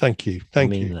 Oh, thank you. I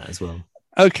mean that as well.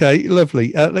 Okay,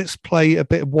 lovely. Let's play a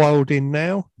bit of Wild In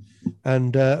now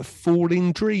and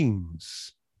Falling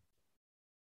Dreams.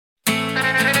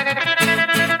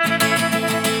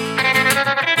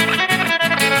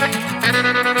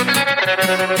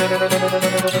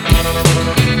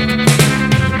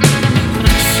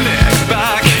 Slick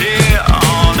back here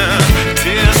on a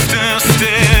distant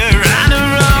stair and a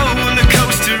roller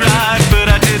coaster ride, but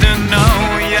I didn't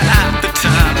know you at the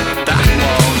time that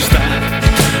was that.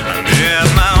 I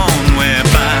made my own way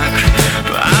back,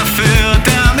 but I fell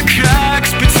down the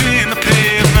cracks between the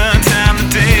pavement and the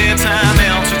daytime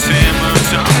entertainment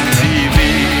on TV,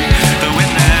 though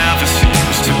it never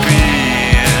seems to be.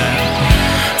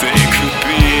 They could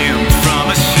be from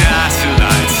a shadow.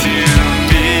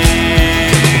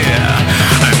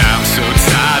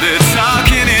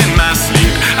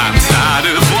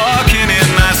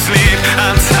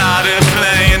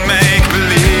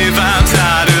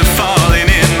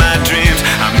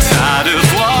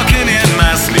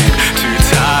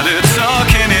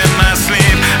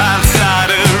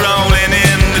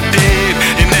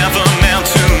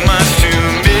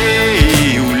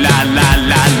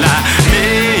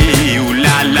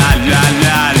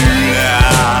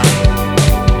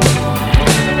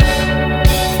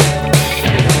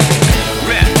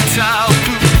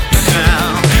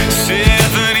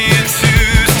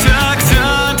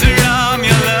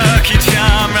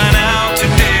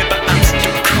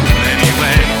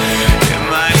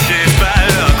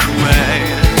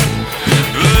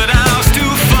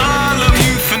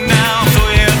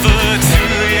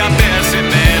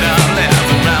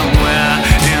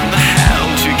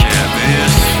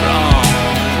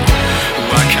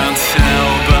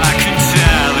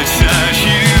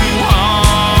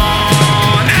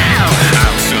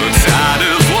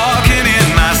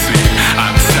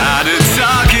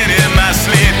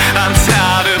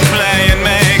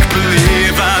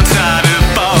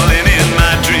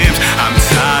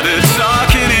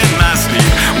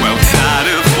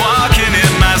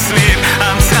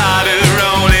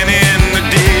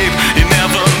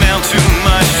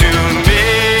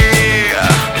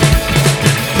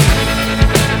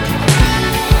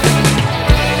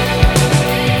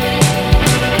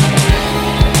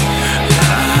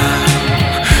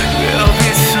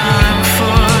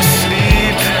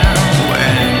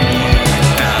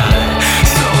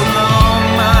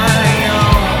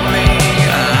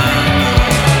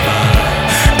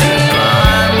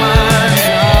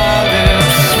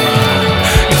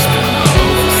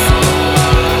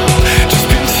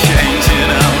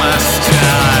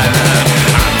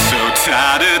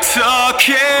 to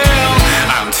kill.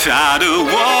 I'm tired of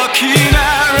walking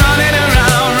out, running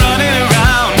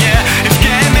around, yeah. It's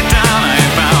getting me down, I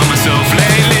ain't found myself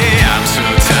lately. I'm so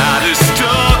tired of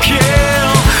stalking.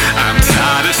 I'm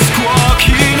tired of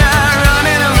squawking out,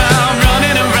 running around,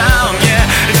 yeah.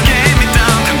 It's getting me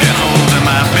down, come get hold of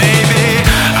my baby.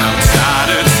 I'm tired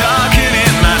of talking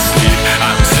in my sleep.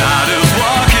 I'm tired of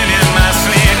walking in my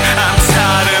sleep. I'm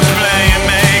tired of playing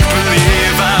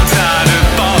make-believe. I'm tired of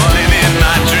falling in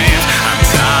my dreams. I'm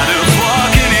tired of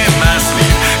walking in my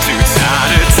sleep. Too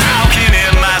tired of talking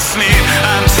in my sleep.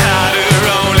 I'm tired of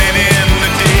rolling in the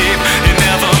deep. It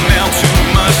never meant too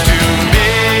much to me.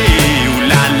 Ooh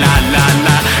la la la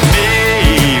la, me.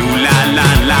 Ooh la la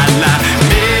la la,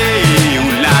 me.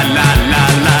 Ooh la la la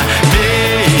la, me.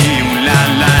 Ooh la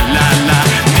la la la,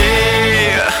 me.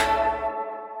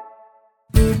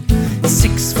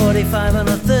 6:45 on a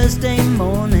Thursday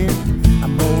morning.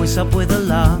 I'm always up with a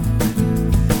laugh.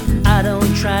 I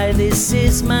don't try, this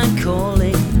is my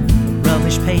calling.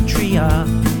 Rubbish patriarch.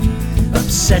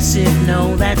 Obsessive,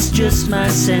 no, that's just my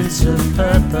sense of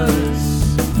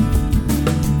purpose.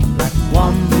 Like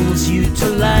Womble's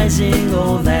utilizing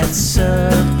all that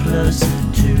surplus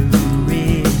to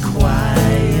requirement.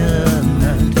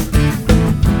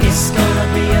 It's gonna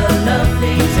be a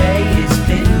lovely day, it's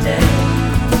been day.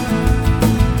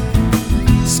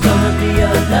 It's gonna be a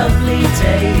lovely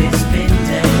day, it's been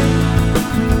day.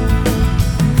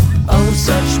 Oh,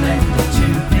 such splendor to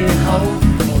behold,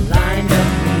 all lined up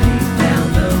neatly down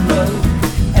the road.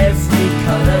 Every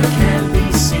color can be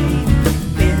seen,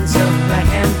 bins of black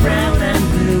and brown and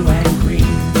blue and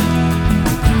green.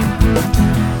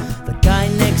 The guy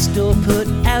next door put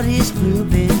out his blue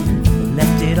bin,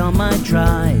 left it on my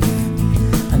drive.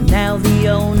 And now the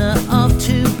owner of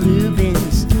 2 blue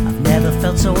bins, I've never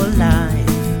felt so alive.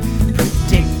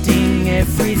 Predicting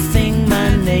everything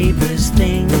my neighbor's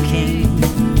thinking.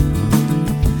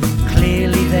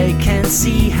 Clearly they can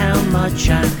see how much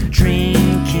I'm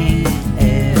drinking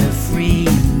every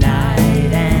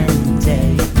night and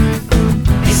day.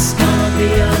 It's gonna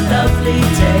be a lovely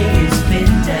day, it's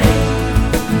been day.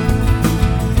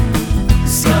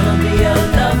 It's gonna be a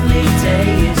lovely day,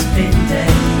 it's been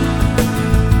day.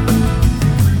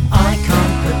 I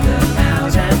can't put them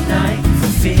out at night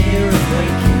for fear of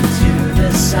waking to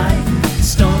the sight.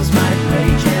 Storms might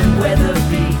rage and weather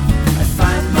beat. I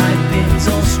find my bins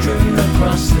all strewn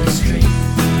across the street.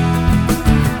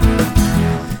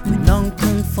 With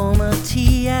non-conformity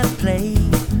at play,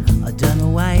 I don't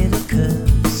know why it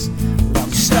occurs.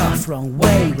 Wrong stuff, wrong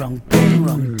way, wrong bin,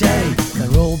 wrong day.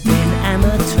 They're all been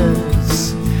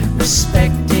amateurs,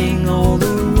 respecting all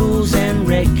the rules and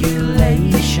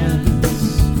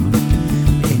regulations.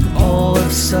 In awe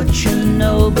of such a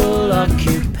noble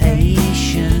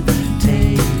occupation,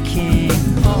 taking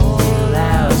all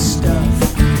our stuff.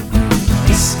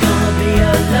 It's gonna be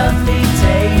a lovely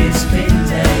day, it's been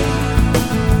day.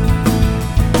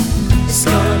 It's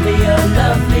gonna be a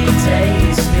lovely day,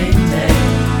 it's been day.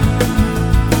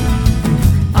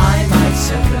 I might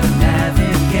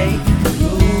circumnavigate the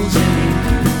rules and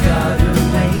include garden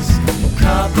waste, or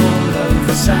cardboard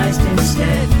oversized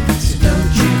instead. So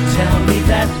don't you tell me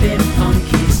that bin punk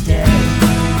is dead.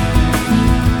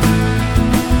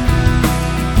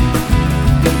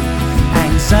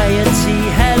 Anxiety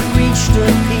had reached a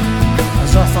peak. I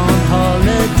was off on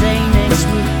holiday next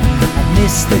week. I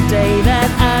missed the day that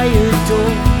I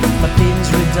adore. My bins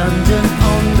redundant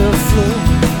on the floor.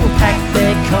 We'll pack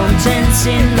their contents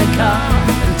in the car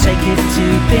and take it to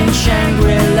Bin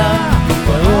Shangri-La,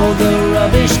 where all the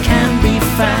rubbish can be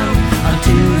found,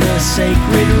 unto the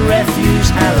sacred refuse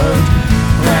hallowed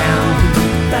ground.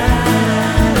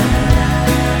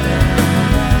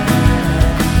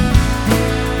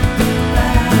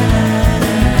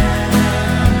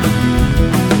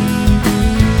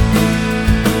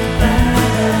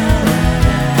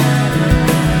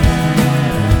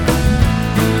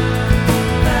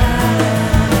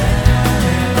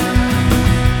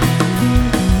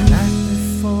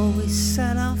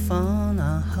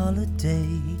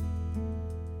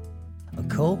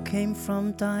 Came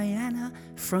from Diana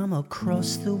from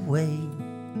across the way.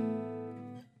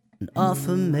 An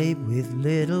offer made with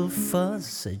little fuss,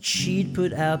 said she'd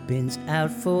put our bins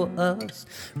out for us.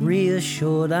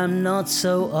 Reassured I'm not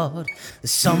so odd,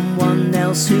 there's someone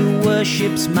else who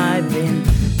worships my bin.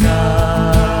 God,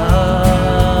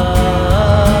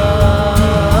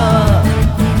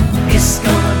 it's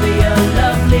gonna be a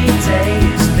lovely day,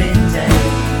 it's been day.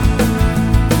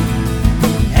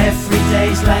 Every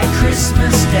day's like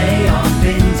Christmas Day on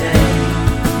Bin Day.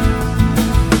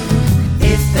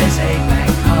 If there's a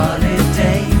bank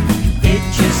holiday, it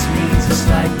just means a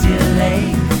slight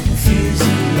delay.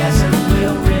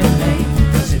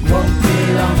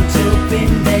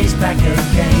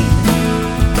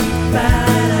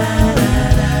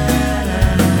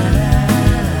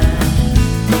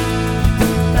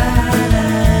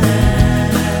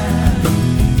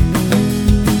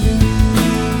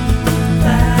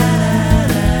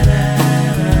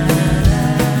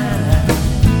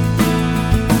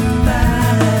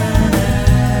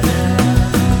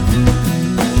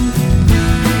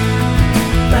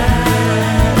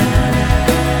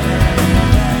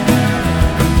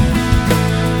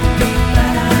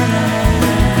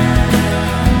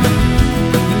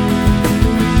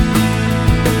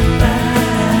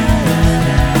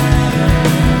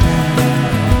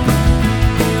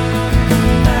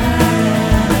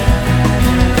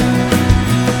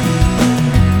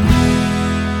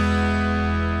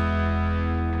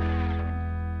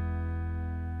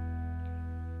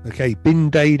 Okay, Bin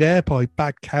Day there by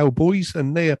Bad Cowboys,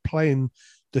 and they are playing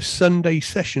the Sunday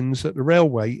sessions at the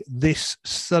Railway this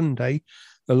Sunday,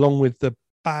 along with the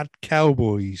Bad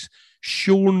Cowboys.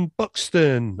 Sean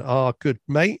Buxton, our good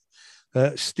mate,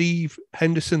 Steve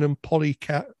Henderson and Polly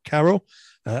Carroll,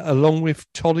 along with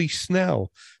Toddy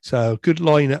Snell. So good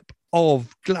lineup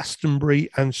of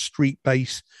Glastonbury and street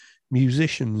bass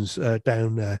musicians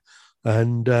down there.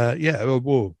 And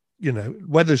well, you know,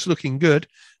 weather's looking good,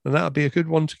 and that'll be a good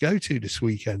one to go to this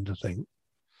weekend, I think.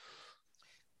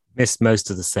 Missed most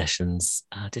of the sessions.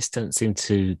 I just don't seem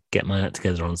to get my act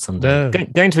together on Sunday. No.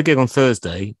 Going to a gig on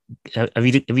Thursday. Have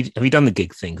you done the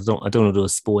gig thing? 'Cause I don't want to do a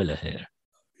spoiler here.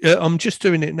 Yeah, I'm just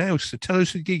doing it now. So tell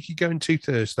us the gig you're going to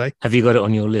Thursday. Have you got it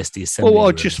on your list? The assembly. I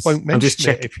rooms? just won't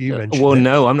mention it if you mention Well, it.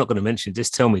 no, I'm not going to mention it.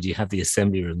 Just tell me, do you have the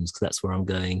assembly rooms? Because that's where I'm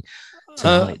going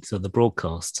tonight. So the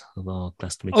broadcast of our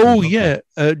Glastonbury. Oh yeah,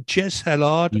 Jez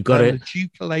Hellard You got and it. the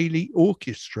Ukulele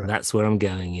Orchestra. That's where I'm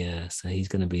going. Yeah, so he's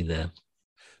going to be there.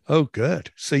 Oh,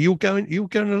 good. So you're going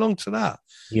along to that.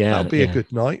 Yeah, That'll be a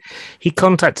good night. He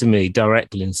contacted me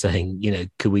directly and saying, you know,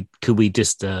 could we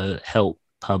just help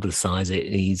publicize it?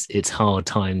 It's hard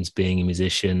times being a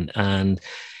musician, and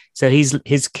so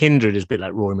his kindred is a bit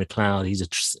like Rory McLeod.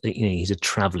 He's a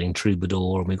traveling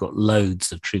troubadour, and we've got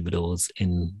loads of troubadours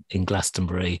in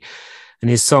Glastonbury, and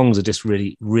his songs are just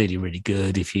really, really, really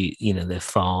good. They're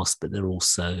fast, but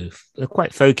they're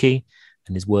quite folky.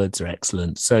 And his words are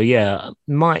excellent. So, yeah,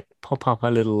 might pop up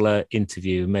a little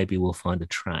interview. Maybe we'll find a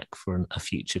track for a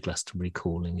future Glastonbury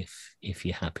calling if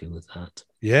you're happy with that.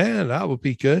 Yeah, that would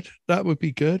be good. That would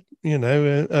be good. You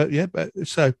know,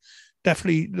 so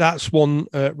definitely that's one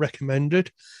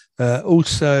recommended.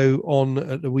 Also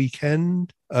on the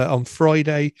weekend, on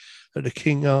Friday at the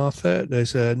King Arthur,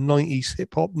 there's a 90s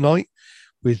hip hop night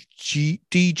with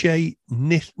DJ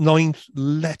Ninth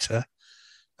Letter.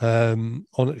 On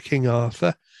at King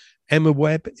Arthur. Emma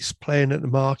Webb is playing at the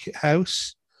Market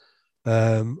House.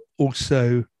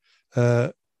 Also,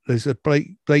 there's a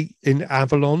Blake in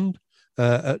Avalon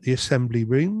at the Assembly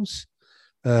Rooms.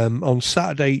 On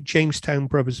Saturday, Jamestown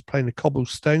Brothers playing the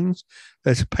Cobblestones.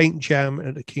 There's a paint jam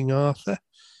at the King Arthur.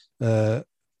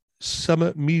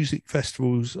 Summer music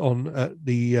festivals on at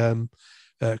the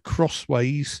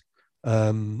Crossways,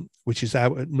 which is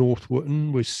out at North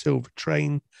Wootton with Silver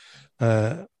Train,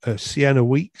 Sienna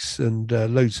Weeks, and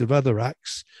loads of other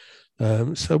acts.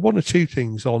 So one or two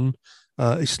things on.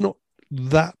 It's not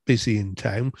that busy in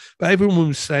town, but everyone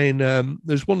was saying,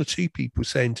 there's one or two people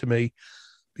saying to me,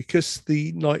 because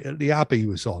the night at the Abbey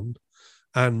was on,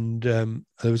 and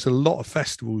there was a lot of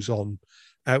festivals on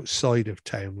outside of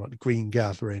town, like the Green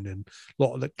Gathering and a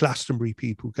lot of the Glastonbury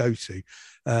people go to.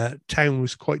 Town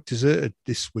was quite deserted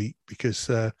this week because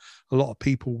a lot of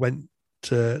people went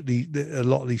to a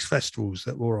lot of these festivals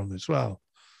that were on as well.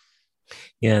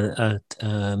 Yeah,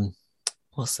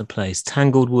 what's the place?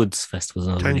 Tangled Woods Festival is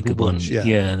another really good one.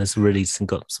 Yeah, there's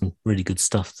got some really good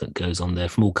stuff that goes on there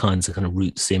from all kinds of kind of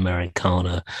rootsy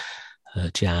Americana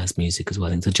jazz music as well. I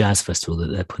think it's a jazz festival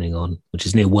that they're putting on, which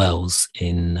is near Wells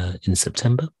in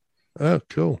September. Oh,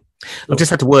 cool. I've just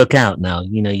had to work out now.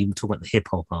 You know, you were talking about the hip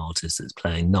hop artist that's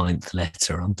playing Ninth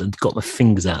Letter. I've got my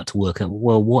fingers out to work out.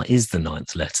 Well, what is the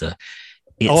Ninth Letter?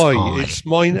 It's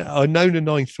mine. I know the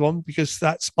ninth one because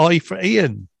that's I for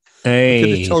Ian. Hey. I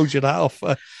could have told you that off.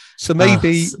 So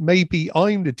maybe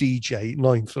I'm the DJ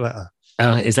Ninth Letter.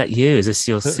 Is that you? Is this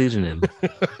your pseudonym?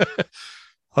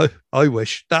 I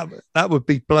wish that would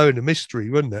be blowing a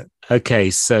mystery, wouldn't it? Okay,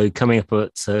 so coming up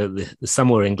at the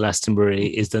somewhere in Glastonbury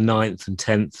is the 9th and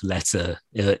 10th letter,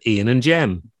 Ian and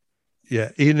Jem.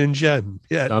 Yeah, Ian and Jem.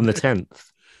 Yeah, I'm the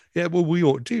 10th. Yeah, well, we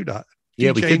ought to do that.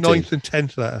 Yeah, DJ we could 9th and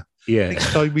 10th letter. Yeah.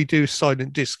 Next time we do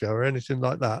silent disco or anything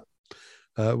like that,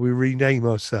 we rename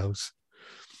ourselves.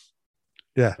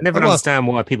 Yeah. I never understand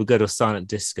why people go to a silent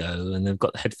disco and they've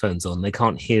got the headphones on. They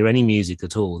can't hear any music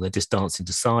at all. They're just dancing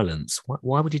to silence.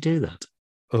 Why would you do that?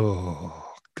 Oh,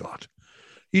 God.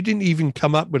 You didn't even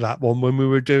come up with that one when we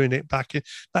were doing it back in.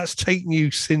 That's taken you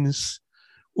since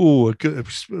since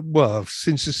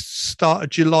the start of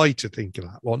July to think of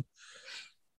that one.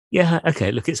 Yeah,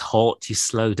 okay. Look, it's hot. You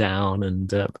slow down, and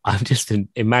I'm just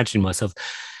imagining myself.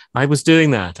 I was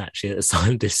doing that actually at a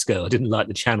silent disco. I didn't like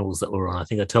the channels that were on. I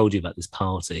think I told you about this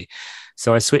party,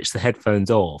 so I switched the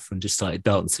headphones off and just started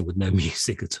dancing with no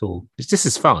music at all. It's just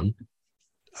as fun.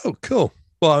 Oh, cool.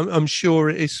 Well, I'm sure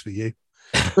it is for you.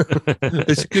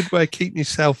 It's a good way of keeping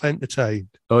yourself entertained.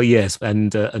 Oh yes,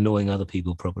 and annoying other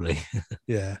people probably.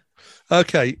 Yeah.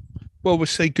 Okay. Well, we'll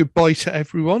say goodbye to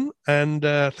everyone, and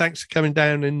thanks for coming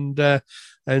down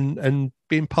and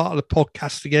being part of the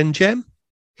podcast again, Jem.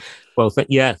 Well,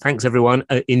 thanks everyone.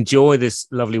 Enjoy this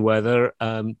lovely weather.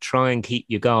 Try and keep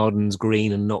your gardens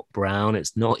green and not brown.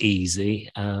 It's not easy.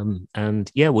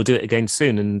 And yeah, we'll do it again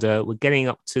soon. And we're getting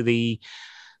up to the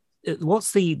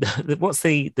what's the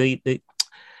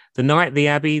night at the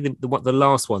Abbey, the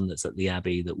last one that's at the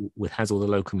Abbey that has all the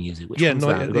local music. Which one's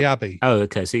Night that? at the Abbey. Oh,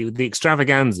 okay. So the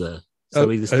extravaganza. So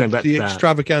we just going back the to that.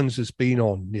 extravaganza's been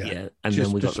on. Yeah, and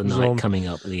then we got the night coming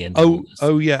up at the end.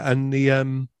 Oh yeah, and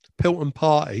the Pilton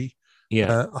party.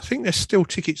 Yeah, I think there's still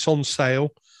tickets on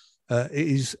sale. It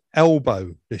is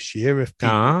Elbow this year. If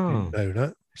people didn't know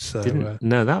that, so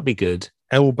no, that'd be good.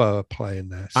 Elbow are playing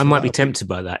there. So I might be tempted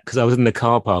by that because I was in the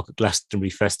car park at Glastonbury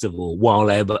Festival while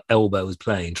Elbow was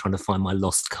playing, trying to find my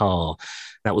lost car.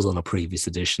 That was on a previous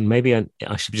edition. Maybe I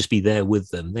should just be there with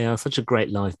them. They are such a great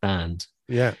live band.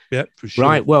 Yeah, for sure.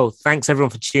 Right. Well, thanks everyone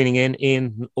for tuning in.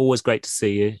 Ian, always great to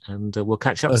see you. And we'll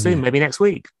catch up soon, maybe next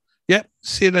week. Yep.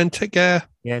 See you then. Take care.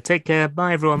 Yeah, take care.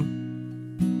 Bye, everyone.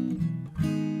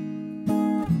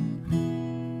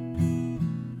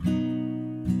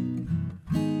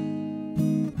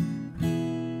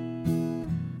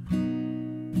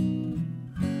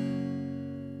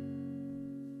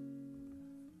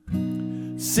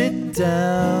 Sit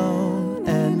down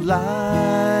and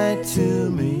lie to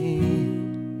me.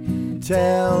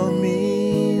 Tell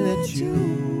me that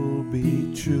you'll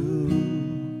be true.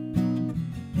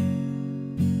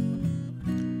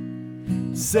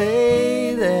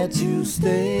 Say that you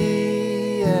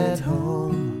stay at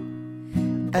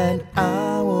home and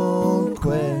I won't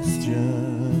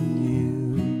question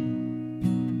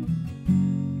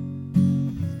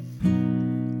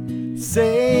you.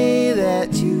 Say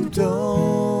that you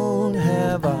don't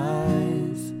have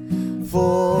eyes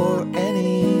for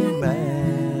any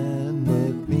man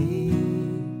but me.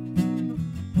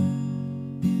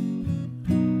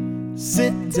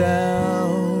 Sit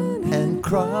down and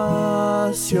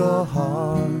cross your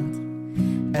heart,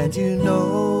 and you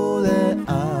know that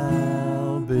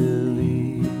I'll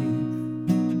believe.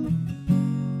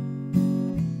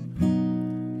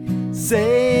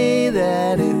 Say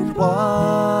that it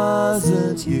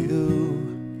wasn't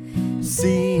you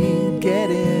seen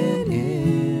getting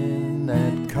in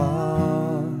that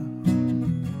car,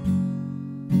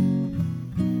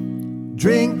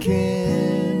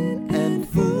 drinking and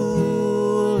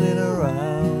fooling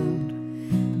around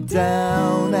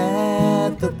down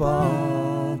at the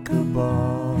Barker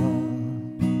Bar.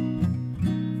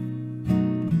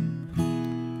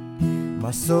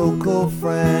 My so-called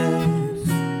friends,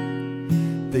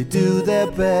 they do their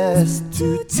best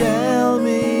to tell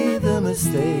me the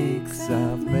mistakes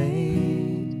I've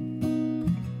made,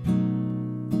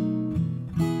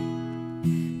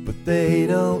 but they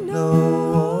don't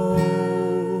know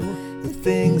the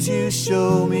things you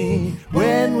show me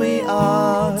when we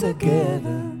are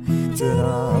together. Turn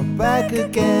our back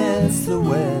against the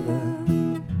weather.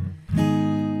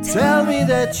 Tell me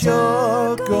that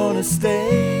you're gonna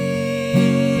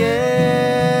stay, yeah.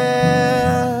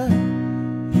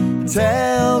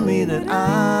 Tell me that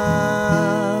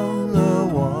I'm the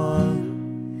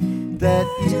one that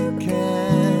you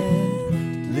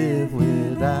can't live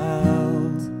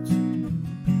without,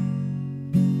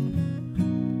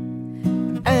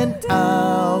 and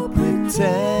I'll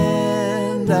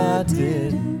pretend I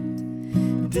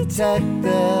didn't detect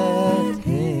that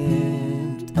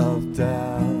hint of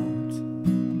doubt.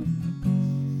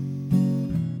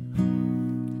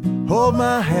 Hold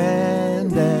my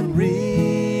hand and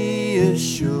reassure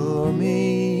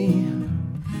me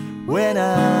when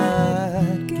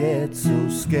I get so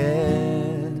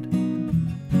scared.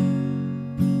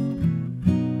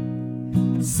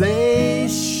 Say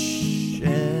shh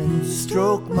and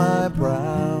stroke my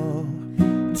brow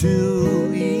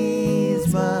to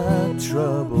ease my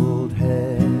troubled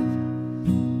head.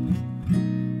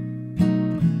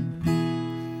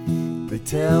 They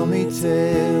tell me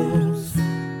tales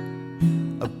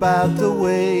about the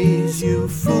ways you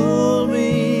fool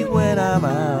me when I'm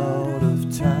out of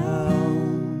town,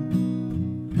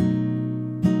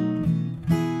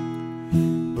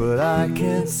 but I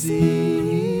can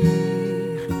see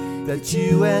that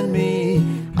you and me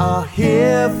are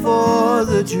here for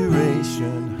the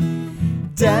duration.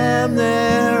 Damn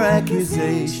their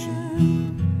accusation.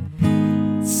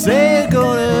 Say you're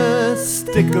gonna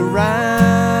stick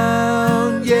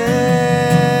around, yeah.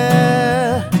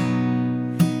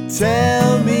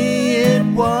 Tell me it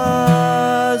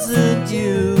wasn't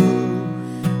you.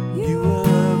 You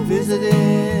were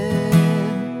visiting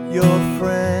your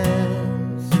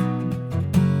friends.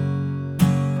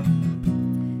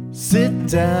 Sit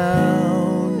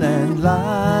down and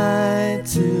lie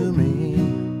to me,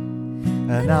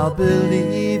 and I'll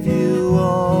believe you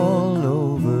all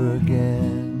over again.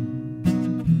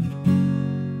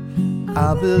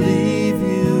 I'll believe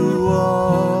you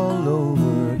all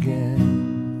over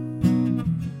again.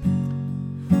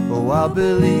 Oh, I'll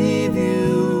believe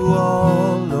you all